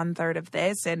this, it's 1/3 of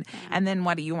this. And then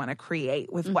what do you want to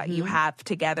create with what you have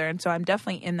together? And so I'm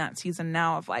definitely in that season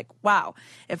now of like, wow,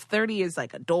 if 30 is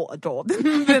like adult,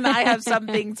 then I have some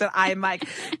things that I'm like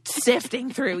sifting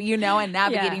through, and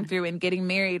navigating through, and getting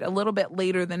married a little bit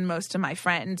later than most of my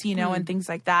friends, and things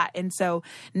like that. And so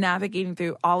navigating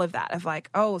through all of that of like,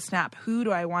 oh snap, who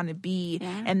do I want to be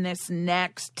in this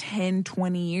next 10,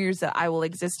 20 years that I will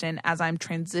exist in as I'm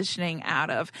transitioning out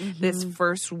of this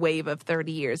first wave of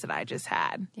 30 years that I just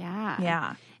had.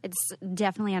 Yeah. It's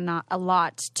definitely a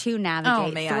lot to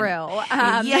navigate through.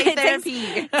 Therapy.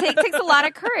 It takes a lot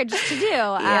of courage to do.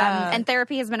 And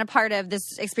therapy has been a part of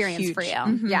this experience for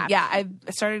you. Yeah, I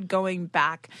started going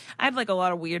back. I had like a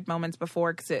lot of weird moments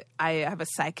before because I have a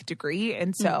psych degree.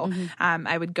 And so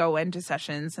I would go into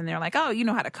sessions and they're like, oh, you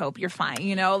know how to cope. You're fine,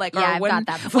 like, or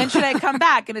when should I come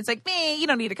back? And it's like, you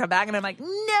don't need to come back. And I'm like, no,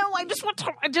 I just want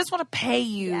to pay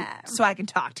you so I can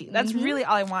talk to you. That's really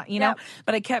all I want,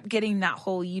 But I kept getting that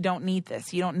whole, you don't need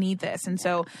this. And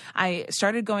so I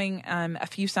started going a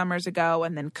few summers ago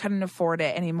and then couldn't afford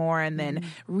it anymore, and then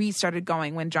restarted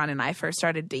going when John and I first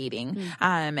started dating.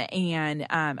 And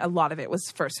a lot of it was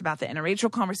first about the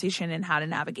interracial conversation and how to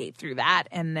navigate through that.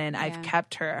 And then I've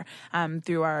kept her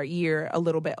through our year a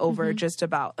little bit over just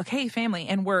about, okay, family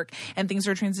and work and things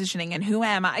are transitioning and who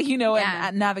am I,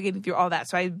 and navigating through all that.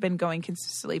 So I've been going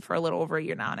consistently for a little over a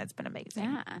year now, and it's been amazing.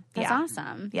 Yeah, that's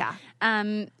awesome. Yeah.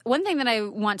 One thing that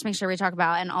I want to make sure we talk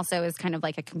about, and also is kind of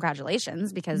like a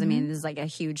congratulations, because I mean, this is like a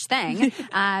huge thing.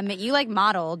 You like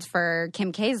modeled for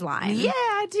Kim K's line. Yeah,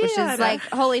 I did. Which is like,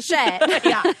 holy shit.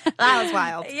 Yeah, that was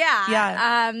wild.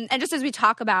 Yeah. And just as we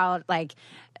talk about like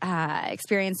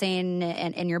experiencing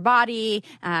in your body.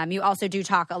 You also do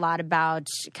talk a lot about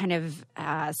kind of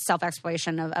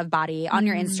self-exploration of body on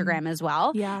your Instagram as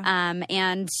well. Yeah.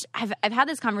 And I've had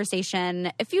this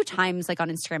conversation a few times, like on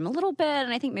Instagram a little bit,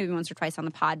 and I think maybe once or twice on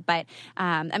the pod. But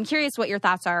I'm curious what your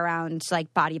thoughts are around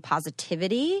like body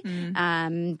positivity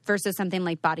versus something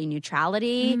like body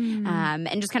neutrality,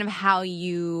 and just kind of how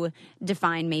you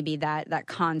define maybe that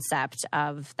concept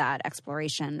of that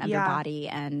exploration of your body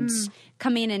and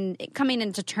coming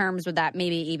into terms with that,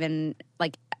 maybe even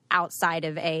like outside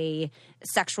of a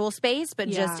sexual space, but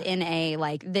just in a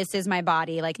like, this is my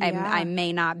body. Like I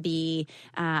may not be,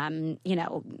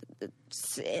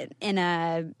 in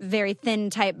a very thin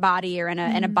type body or in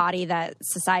a body that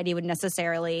society would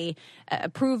necessarily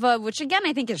approve of, which again,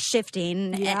 I think is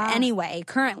shifting anyway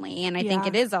currently. And I think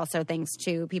it is also thanks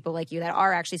to people like you that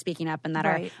are actually speaking up and that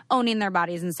are owning their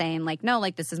bodies and saying like, no,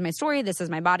 like this is my story. This is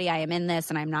my body. I am in this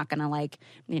and I'm not going to like,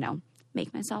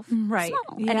 make myself small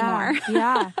anymore.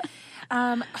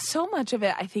 So much of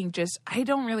it, I think I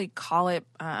don't really call it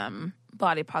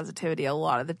body positivity a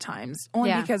lot of the times,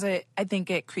 only because I think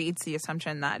it creates the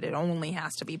assumption that it only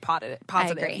has to be positive,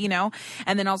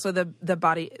 and then also the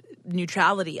body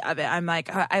neutrality of it. I'm like,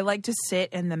 I like to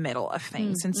sit in the middle of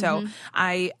things. And so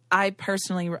I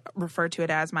personally refer to it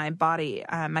as my body,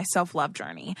 my self-love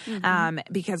journey,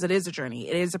 because it is a journey.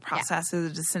 It is a process.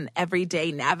 It's just an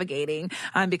everyday navigating,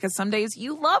 because some days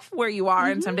you love where you are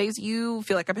and some days you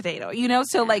feel like a potato,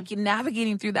 so like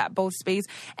navigating through that both space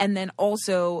and then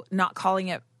also not calling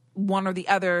it one or the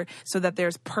other, so that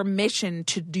there's permission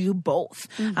to do both.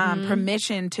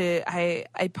 Permission to,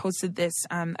 I posted this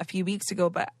a few weeks ago,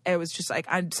 but it was just like,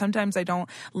 sometimes I don't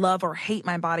love or hate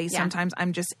my body. Sometimes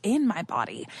I'm just in my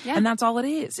body. And that's all it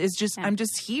is. It's just, I'm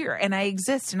just here and I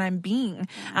exist and I'm being.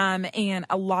 And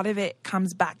a lot of it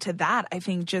comes back to that. I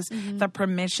think just the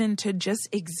permission to just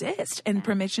exist and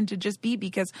permission to just be,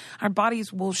 because our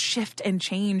bodies will shift and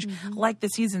change like the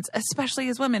seasons, especially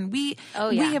as women. We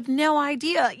have no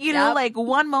idea. Like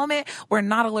one moment we're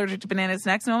not allergic to bananas,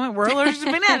 next moment we're allergic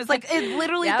to bananas. Like it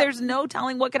literally, there's no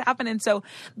telling what could happen. And so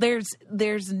there's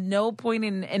no point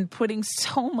in putting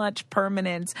so much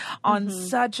permanence on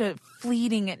such a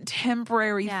fleeting and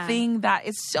temporary thing that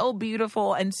is so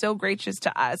beautiful and so gracious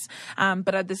to us.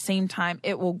 But at the same time,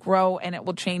 it will grow and it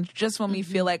will change just when we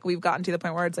feel like we've gotten to the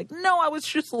point where it's like, no, I was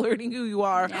just learning who you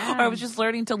are, or I was just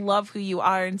learning to love who you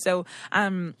are. And so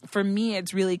for me,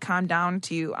 it's really come down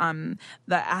to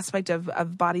the aspect of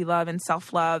body love and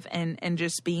self-love and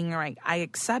just being like, I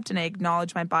accept and I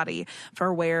acknowledge my body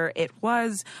for where it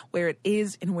was, where it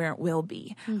is, and where it will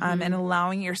be. And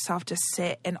allowing yourself to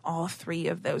sit in all three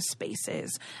of those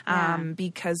spaces,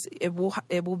 because it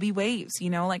will be waves,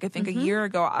 like I think a year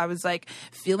ago I was like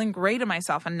feeling great in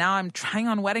myself, and now I'm trying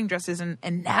on wedding dresses and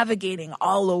navigating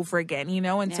all over again,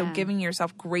 and so giving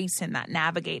yourself grace in that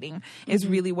navigating is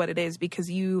really what it is, because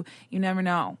you never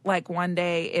know, like one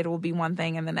day it will be one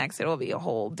thing and the next it'll be a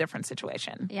whole different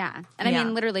situation. And I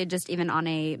mean literally just even on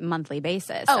a monthly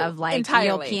basis of like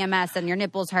entirely. you'll PMS and your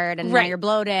nipples hurt and now you're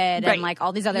bloated and like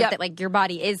all these other things, like your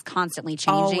body is constantly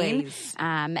changing. Always.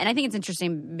 And I think it's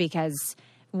interesting because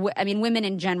women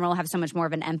in general have so much more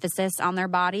of an emphasis on their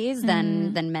bodies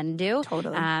than men do.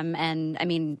 Totally. And I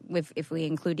mean, if we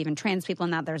include even trans people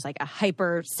in that, there's like a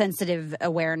hypersensitive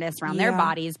awareness around their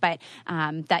bodies. But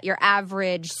that your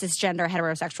average cisgender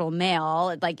heterosexual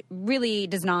male like really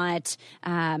does not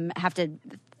have to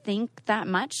think that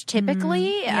much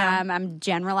typically. I'm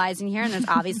generalizing here, and there's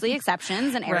obviously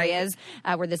exceptions and areas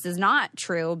where this is not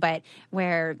true, but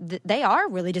where they are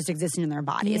really just existing in their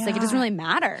bodies. Like it doesn't really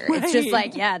matter. It's just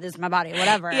like, this is my body,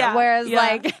 whatever. Whereas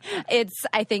like it's,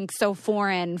 I think, so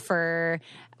foreign for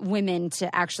women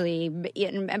to actually,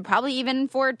 and probably even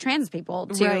for trans people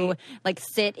to like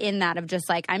sit in that of just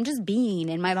like, I'm just being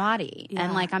in my body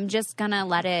and like I'm just gonna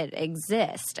let it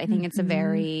exist. I think it's a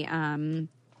very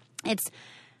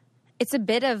it's a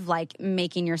bit of like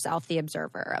making yourself the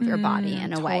observer of your body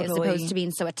in a way, as opposed to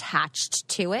being so attached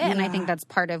to it. And I think that's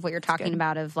part of what you're talking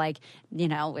about of like,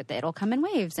 it'll come in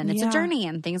waves and it's a journey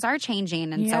and things are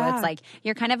changing. And so it's like,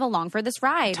 you're kind of along for this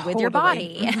ride with your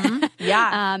body. And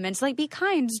to like be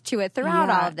kind to it throughout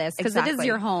all of this, because it is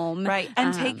your home. Right.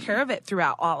 And take care of it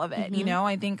throughout all of it.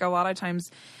 I think a lot of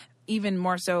times, even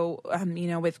more so,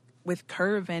 with with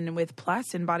curve and with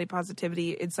plus and body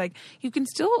positivity, it's like you can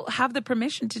still have the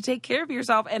permission to take care of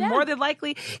yourself, and more than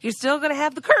likely you're still going to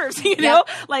have the curves, you know?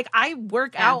 Like I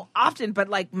work out often, but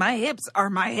like my hips are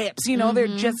my hips, you know, they're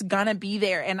just gonna be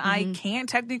there, and I can't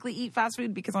technically eat fast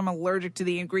food because I'm allergic to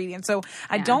the ingredients. So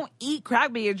I don't eat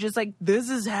crab meat. It's just like, this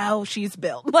is how she's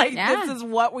built. Like this is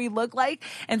what we look like.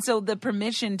 And so the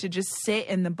permission to just sit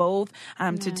in the both,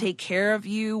 to take care of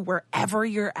you wherever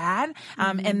you're at,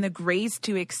 and the grace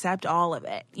to accept all of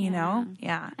it, you know?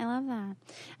 Yeah. I love that.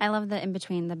 I love the in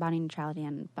between the body neutrality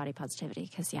and body positivity,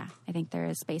 because I think there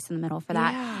is space in the middle for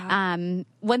that. Yeah.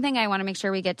 One thing I want to make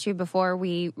sure we get to before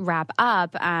we wrap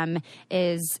up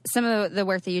is some of the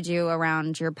work that you do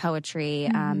around your poetry.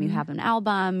 You have an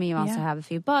album, you also have a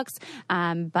few books,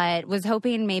 but was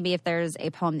hoping maybe if there's a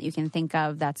poem that you can think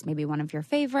of that's maybe one of your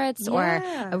favorites or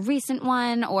a recent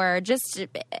one, or just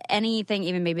anything,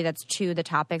 even maybe that's to the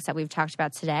topics that we've talked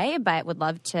about today, but would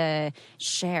love to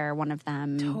share one of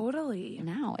them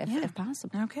now, if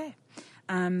possible. Okay.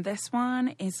 This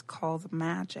one is called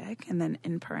Magic, and then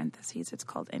in parentheses it's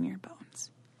called In Your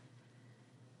Bones.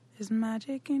 There's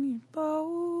magic in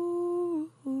your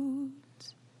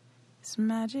bones. There's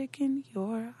magic in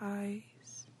your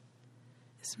eyes.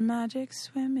 There's magic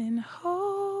swimming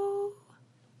all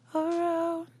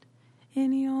around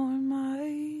in your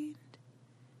mind.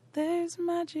 There's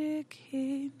magic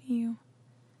in you.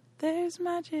 There's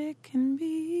magic in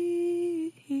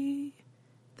me.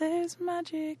 There's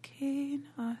magic in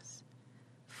us.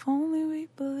 If only we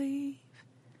believe.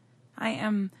 I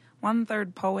am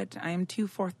 1/3 poet. I am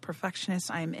 2/4 perfectionist.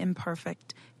 I am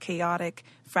imperfect, chaotic,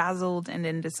 frazzled, and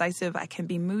indecisive. I can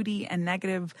be moody and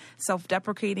negative,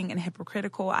 self-deprecating and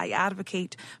hypocritical. I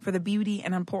advocate for the beauty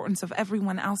and importance of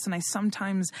everyone else, and I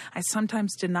sometimes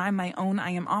deny my own.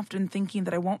 I am often thinking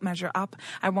that I won't measure up.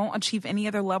 I won't achieve any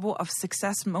other level of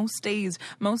success. Most days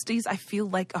I feel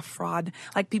like a fraud.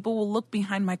 Like people will look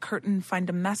behind my curtain, find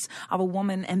a mess of a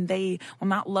woman, and they will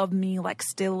not love me like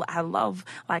still I love,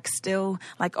 like still,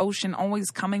 like ocean, always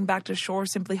coming back to shore,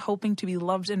 simply hoping to be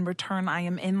loved in return. I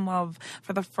am in love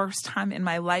for the first time in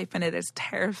my life, and it is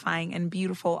terrifying and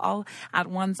beautiful. All at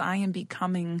once, I am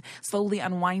becoming, slowly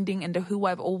unwinding into who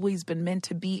I've always been meant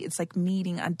to be. It's like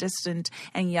meeting a distant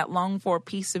and yet longed for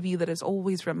piece of you that has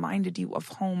always reminded you of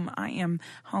home. I am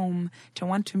home to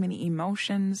one too many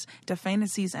emotions, to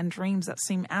fantasies and dreams that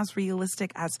seem as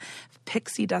realistic as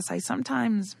pixie dust. I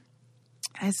sometimes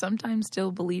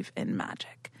still believe in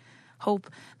magic. Hope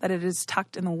that it is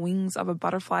tucked in the wings of a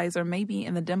butterfly, or maybe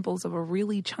in the dimples of a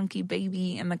really chunky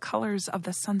baby, in the colors of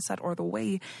the sunset, or the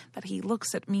way that he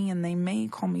looks at me. And they may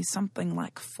call me something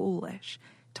like foolish,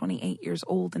 28 years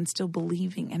old and still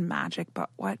believing in magic.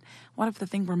 But what if the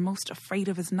thing we're most afraid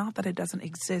of is not that it doesn't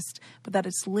exist, but that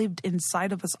it's lived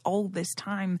inside of us all this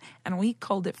time, and we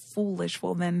called it foolish?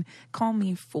 Well, then call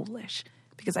me foolish,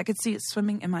 because I could see it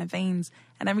swimming in my veins.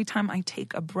 And every time I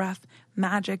take a breath,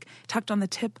 magic tucked on the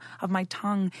tip of my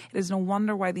tongue. It is no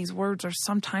wonder why these words are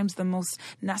sometimes the most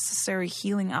necessary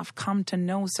healing I've come to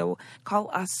know. So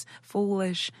call us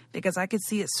foolish, because I could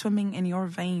see it swimming in your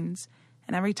veins.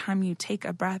 And every time you take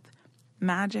a breath,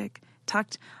 magic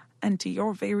tucked into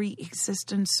your very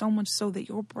existence, so much so that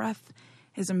your breath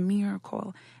is a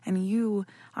miracle, and you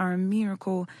are a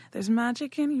miracle. There's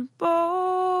magic in your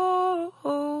bones.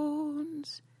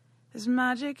 There's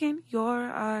magic in your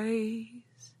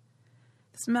eyes.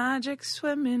 There's magic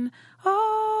swimming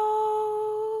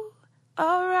all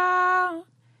around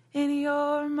in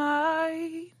your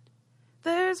mind.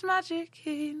 There's magic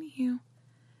in you.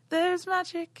 There's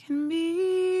magic in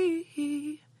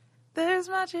me. There's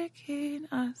magic in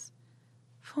us.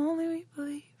 If only we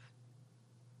believe.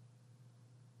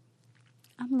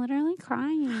 I'm literally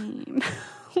crying.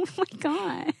 Oh my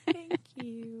God. Thank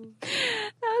you.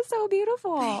 That was so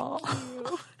beautiful. Thank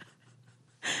you.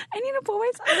 I need to pull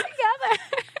myself together.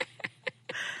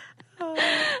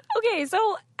 Okay,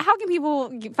 so how can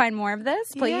people find more of this,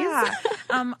 please? Yeah.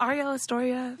 Arielle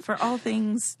Estoria for all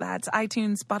things. That's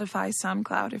iTunes, Spotify,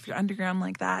 SoundCloud, if you're underground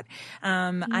like that.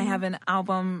 I have an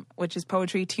album, which is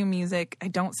poetry to music. I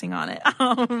don't sing on it.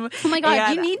 Oh my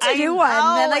God, you need to do one.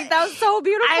 Like, that was so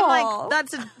beautiful. I'm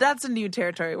like, that's a new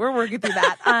territory. We're working through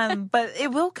that. But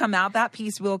it will come out. That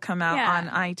piece will come out on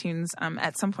iTunes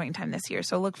at some point in time this year.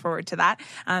 So look forward to that.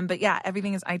 But yeah,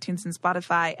 everything is iTunes and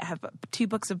Spotify. I have 2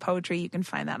 books of poetry. You can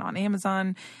find that on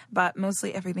Amazon. But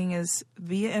mostly everything is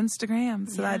via Instagram.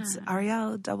 So that's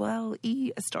Arielle,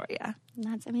 LLE, Estoria.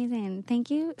 That's amazing.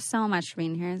 Thank you so much for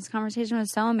being here. This conversation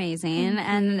was so amazing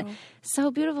and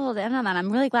so beautiful to end on that. I'm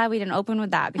really glad we didn't open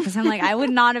with that, because I'm like, I would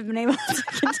not have been able to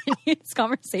continue this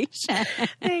conversation.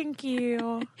 Thank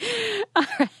you. All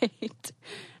right.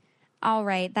 All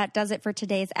right, that does it for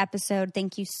today's episode.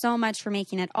 Thank you so much for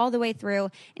making it all the way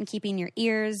through and keeping your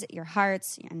ears, your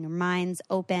hearts, and your minds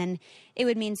open. It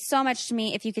would mean so much to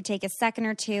me if you could take a second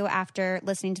or two after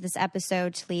listening to this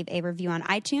episode to leave a review on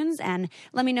iTunes and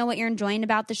let me know what you're enjoying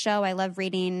about the show. I love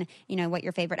reading, what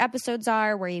your favorite episodes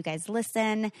are, where you guys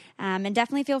listen, and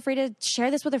definitely feel free to share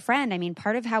this with a friend. I mean,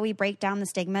 part of how we break down the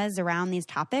stigmas around these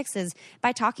topics is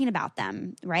by talking about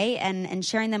them, right? And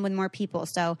sharing them with more people.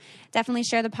 So definitely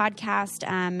share the podcast.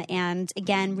 And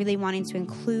again, really wanting to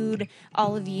include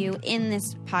all of you in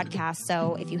this podcast.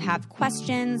 So if you have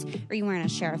questions or you want to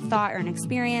share a thought or an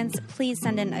experience, please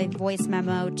send in a voice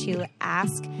memo to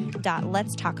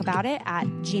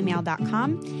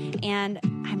ask.letstalkaboutit@gmail.com. And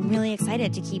I'm really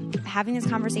excited to keep having these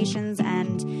conversations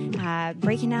and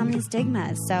breaking down these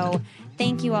stigmas. So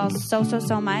thank you all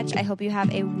so much. I hope you have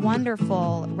a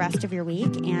wonderful rest of your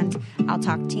week, and I'll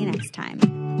talk to you next time.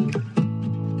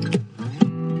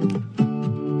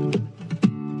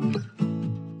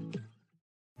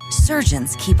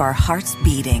 Surgeons keep our hearts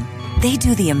beating. They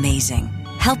do the amazing,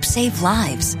 help save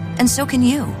lives, and so can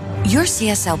you. Your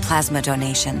CSL plasma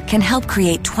donation can help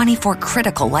create 24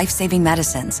 critical life-saving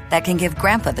medicines that can give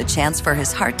Grandpa the chance for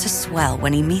his heart to swell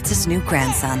when he meets his new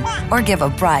grandson, or give a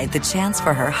bride the chance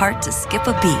for her heart to skip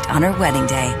a beat on her wedding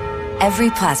day. Every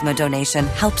plasma donation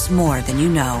helps more than you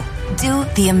know. Do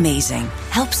the amazing.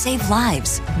 Help save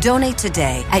lives. Donate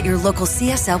today at your local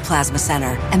CSL Plasma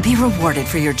Center and be rewarded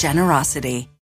for your generosity.